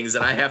little things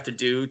that I have to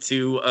do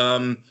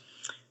to,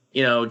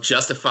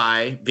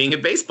 justify being a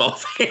baseball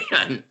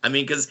fan. I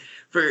mean, because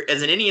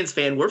as an Indians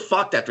fan, we're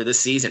fucked after this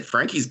season.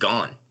 Frankie's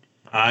gone.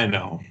 I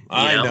know.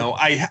 I know.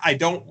 I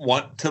don't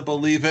want to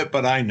believe it,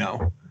 but I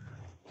know.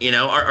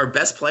 Our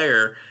best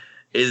player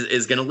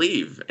is going to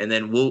leave, and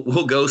then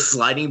we'll go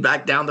sliding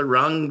back down the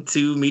rung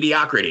to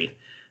mediocrity.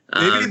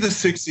 Maybe the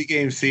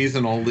 60-game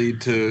season will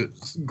lead to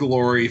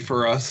glory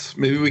for us.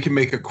 Maybe we can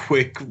make a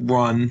quick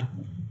run.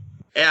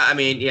 Yeah, I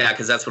mean, yeah,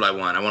 because that's what I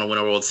want. I want to win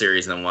a World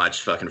Series and then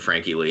watch fucking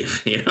Frankie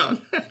leave,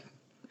 I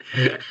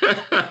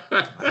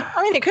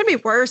mean, it could be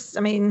worse.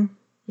 I mean,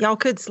 y'all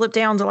could slip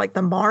down to, like,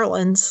 the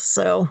Marlins,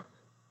 so.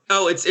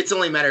 Oh, it's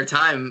only a matter of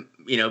time,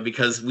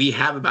 because we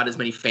have about as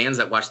many fans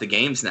that watch the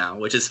games now,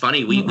 which is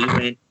funny. We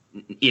went,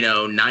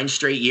 9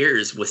 straight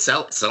years with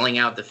selling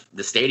out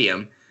the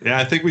stadium. Yeah,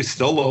 I think we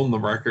still own the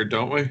record,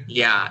 don't we?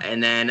 Yeah,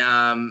 and then,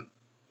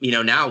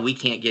 now we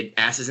can't get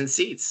asses in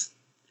seats.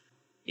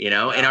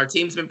 And our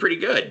team's been pretty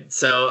good.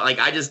 So, like,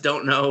 I just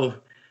don't know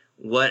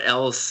what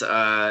else,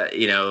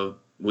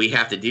 we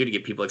have to do to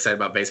get people excited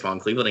about baseball in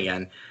Cleveland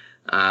again.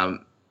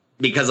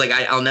 Because, like,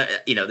 I'll never,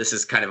 this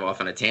is kind of off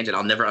on a tangent.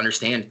 I'll never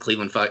understand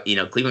Cleveland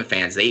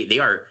fans. They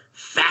are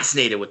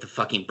fascinated with the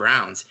fucking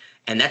Browns,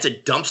 and that's a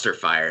dumpster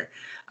fire.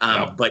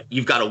 But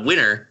you've got a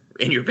winner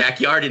in your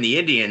backyard in the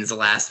Indians the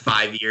last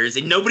 5 years,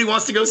 and nobody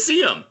wants to go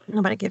see them.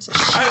 Nobody gives a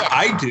shit.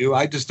 I do.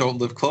 I just don't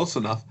live close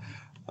enough.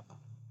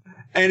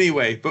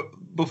 Anyway, but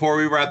before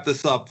we wrap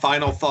this up,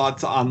 final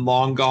thoughts on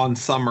Long Gone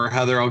Summer.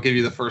 Heather, I'll give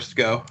you the first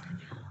go.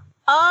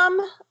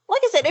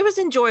 Like I said, it was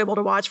enjoyable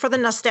to watch for the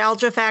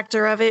nostalgia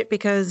factor of it,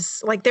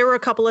 because, like, there were a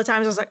couple of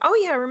times I was like, oh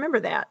yeah, I remember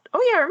that.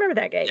 Oh yeah, I remember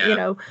that game,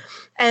 Yeah.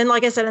 And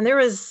like I said, and there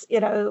was,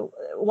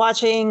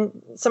 watching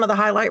some of the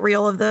highlight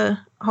reel of the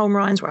home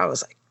runs where I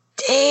was like,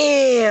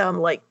 damn,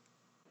 like,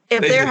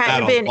 if there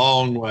hadn't been a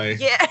long way.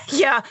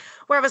 Yeah.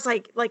 Where I was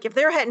like if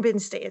there hadn't been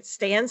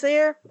stands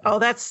there, oh,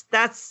 that's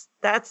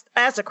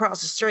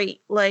across the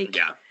street. Like,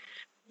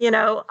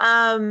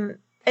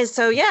 and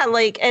so, yeah,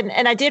 like,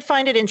 and I did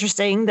find it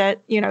interesting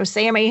that,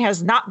 Sammy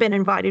has not been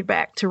invited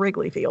back to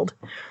Wrigley Field.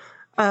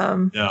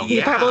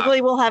 He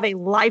probably will have a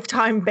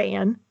lifetime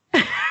ban.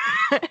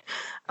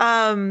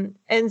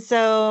 And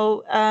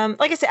so,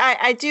 like I said,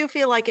 I do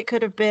feel like it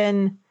could have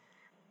been,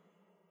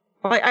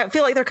 I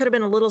feel like there could have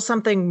been a little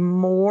something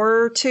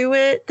more to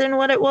it than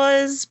what it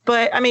was.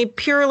 But I mean,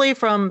 purely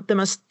for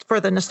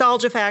the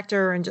nostalgia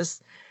factor and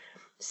just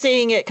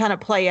seeing it kind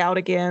of play out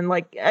again,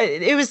 like,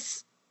 it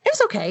was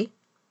okay.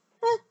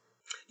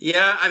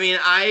 Yeah, I mean,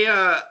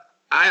 I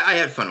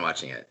had fun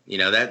watching it.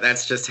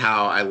 That's just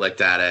how I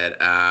looked at it.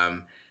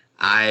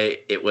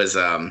 It was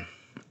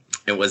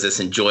this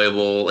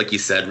enjoyable, like you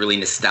said, really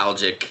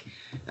nostalgic,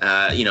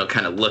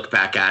 kind of look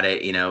back at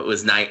it. It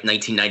was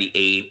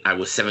 1998. I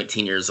was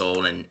 17 years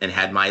old and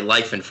had my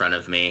life in front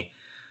of me,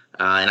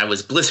 and I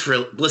was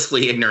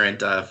blissfully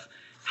ignorant of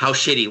how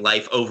shitty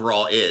life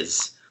overall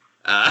is.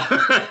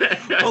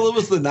 Well, it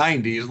was the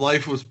 90s.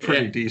 Life was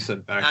pretty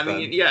decent back then. I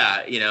mean,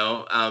 yeah,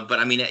 but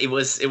I mean, it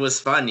was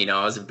fun.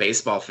 I was a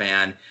baseball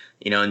fan,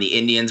 and the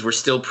Indians were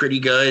still pretty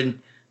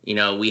good.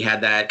 We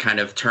had that kind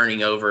of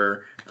turning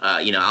over.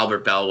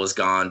 Albert Bell was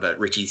gone, but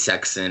Richie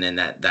Sexson and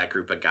that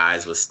group of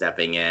guys was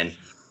stepping in.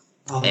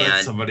 Oh,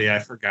 that's somebody I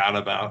forgot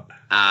about.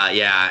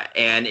 Yeah,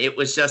 and it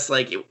was just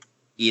like,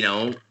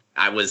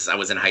 I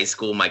was in high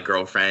school. My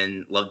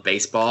girlfriend loved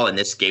baseball, and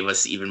this gave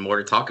us even more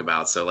to talk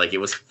about. So, like, it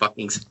was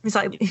fucking. He's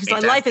like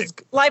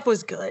life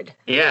was good.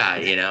 Yeah,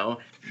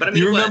 But I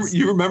mean,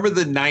 you remember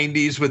the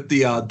 '90s with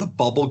the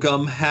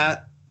bubblegum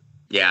hat?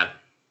 Yeah.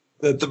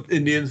 That the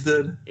Indians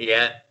did.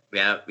 Yeah.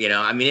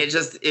 I mean,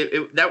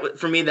 that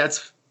for me,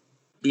 that's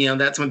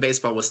when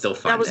baseball was still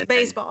fun. That was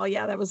baseball.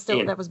 Yeah, that was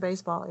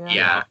baseball.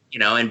 Yeah.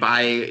 And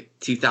by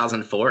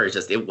 2004,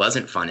 it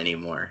wasn't fun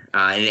anymore,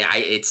 and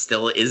it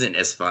still isn't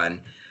as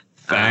fun.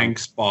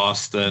 Thanks,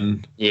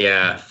 Boston.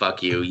 Yeah,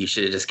 fuck you. You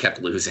should have just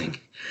kept losing.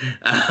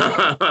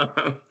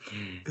 But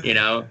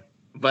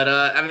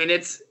I mean,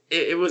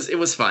 it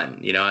was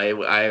fun.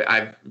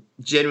 I've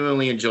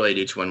genuinely enjoyed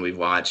each one we've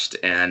watched,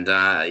 and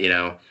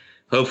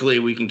hopefully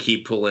we can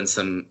keep pulling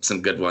some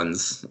good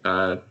ones,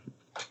 to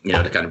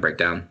kind of break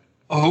down.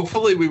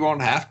 Hopefully we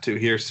won't have to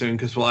here soon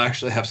because we'll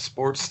actually have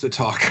sports to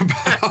talk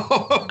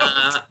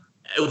about.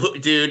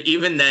 Dude,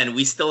 even then,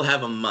 we still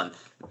have a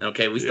month.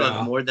 Okay, we still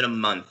have more than a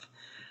month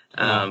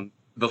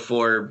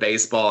before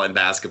baseball and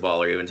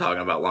basketball are even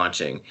talking about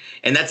launching,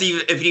 and that's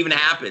even if it even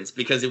happens.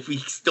 Because if we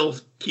still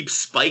keep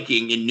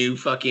spiking in new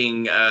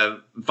fucking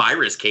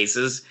virus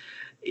cases,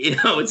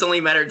 it's only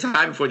a matter of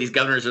time before these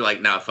governors are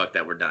like, "Nah, fuck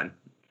that, we're done."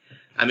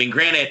 I mean,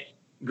 granted,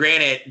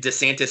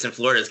 DeSantis in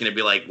Florida is going to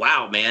be like,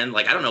 wow, man,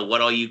 like, I don't know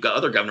what all you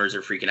other governors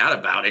are freaking out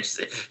about. It's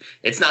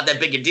not that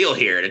big a deal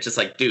here. And it's just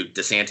like, dude,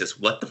 DeSantis,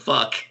 what the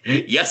fuck?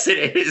 Yes,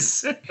 it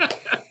is.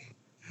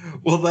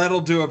 Well,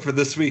 that'll do it for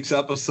this week's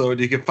episode.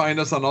 You can find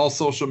us on all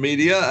social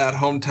media at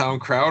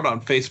Hometown Crowd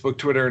on Facebook,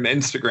 Twitter, and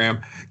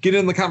Instagram. Get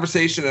in the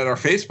conversation at our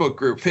Facebook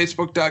group,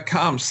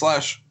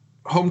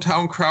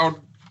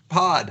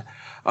 facebook.com/HometownCrowdPod,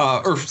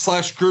 or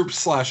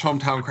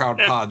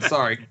 /group/HometownCrowdPod.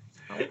 Sorry.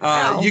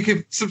 You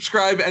can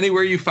subscribe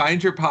anywhere you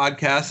find your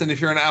podcast. And if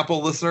you're an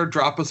Apple listener,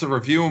 drop us a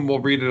review and we'll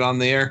read it on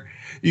the air.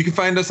 You can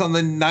find us on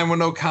the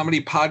 910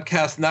 Comedy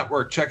Podcast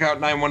Network. Check out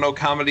 910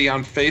 Comedy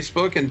on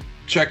Facebook and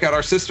check out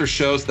our sister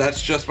shows,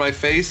 That's Just My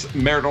Face,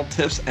 Marital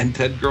Tips, and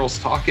Dead Girls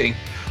Talking.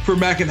 For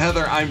Mac and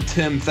Heather, I'm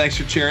Tim. Thanks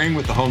for cheering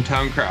with the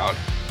Hometown Crowd.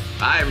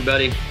 Bye,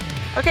 everybody.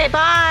 Okay,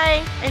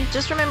 bye. And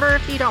just remember,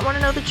 if you don't want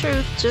to know the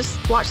truth,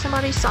 just watch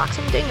somebody sock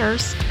some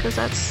dingers because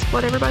that's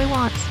what everybody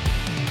wants.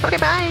 Okay,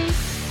 bye.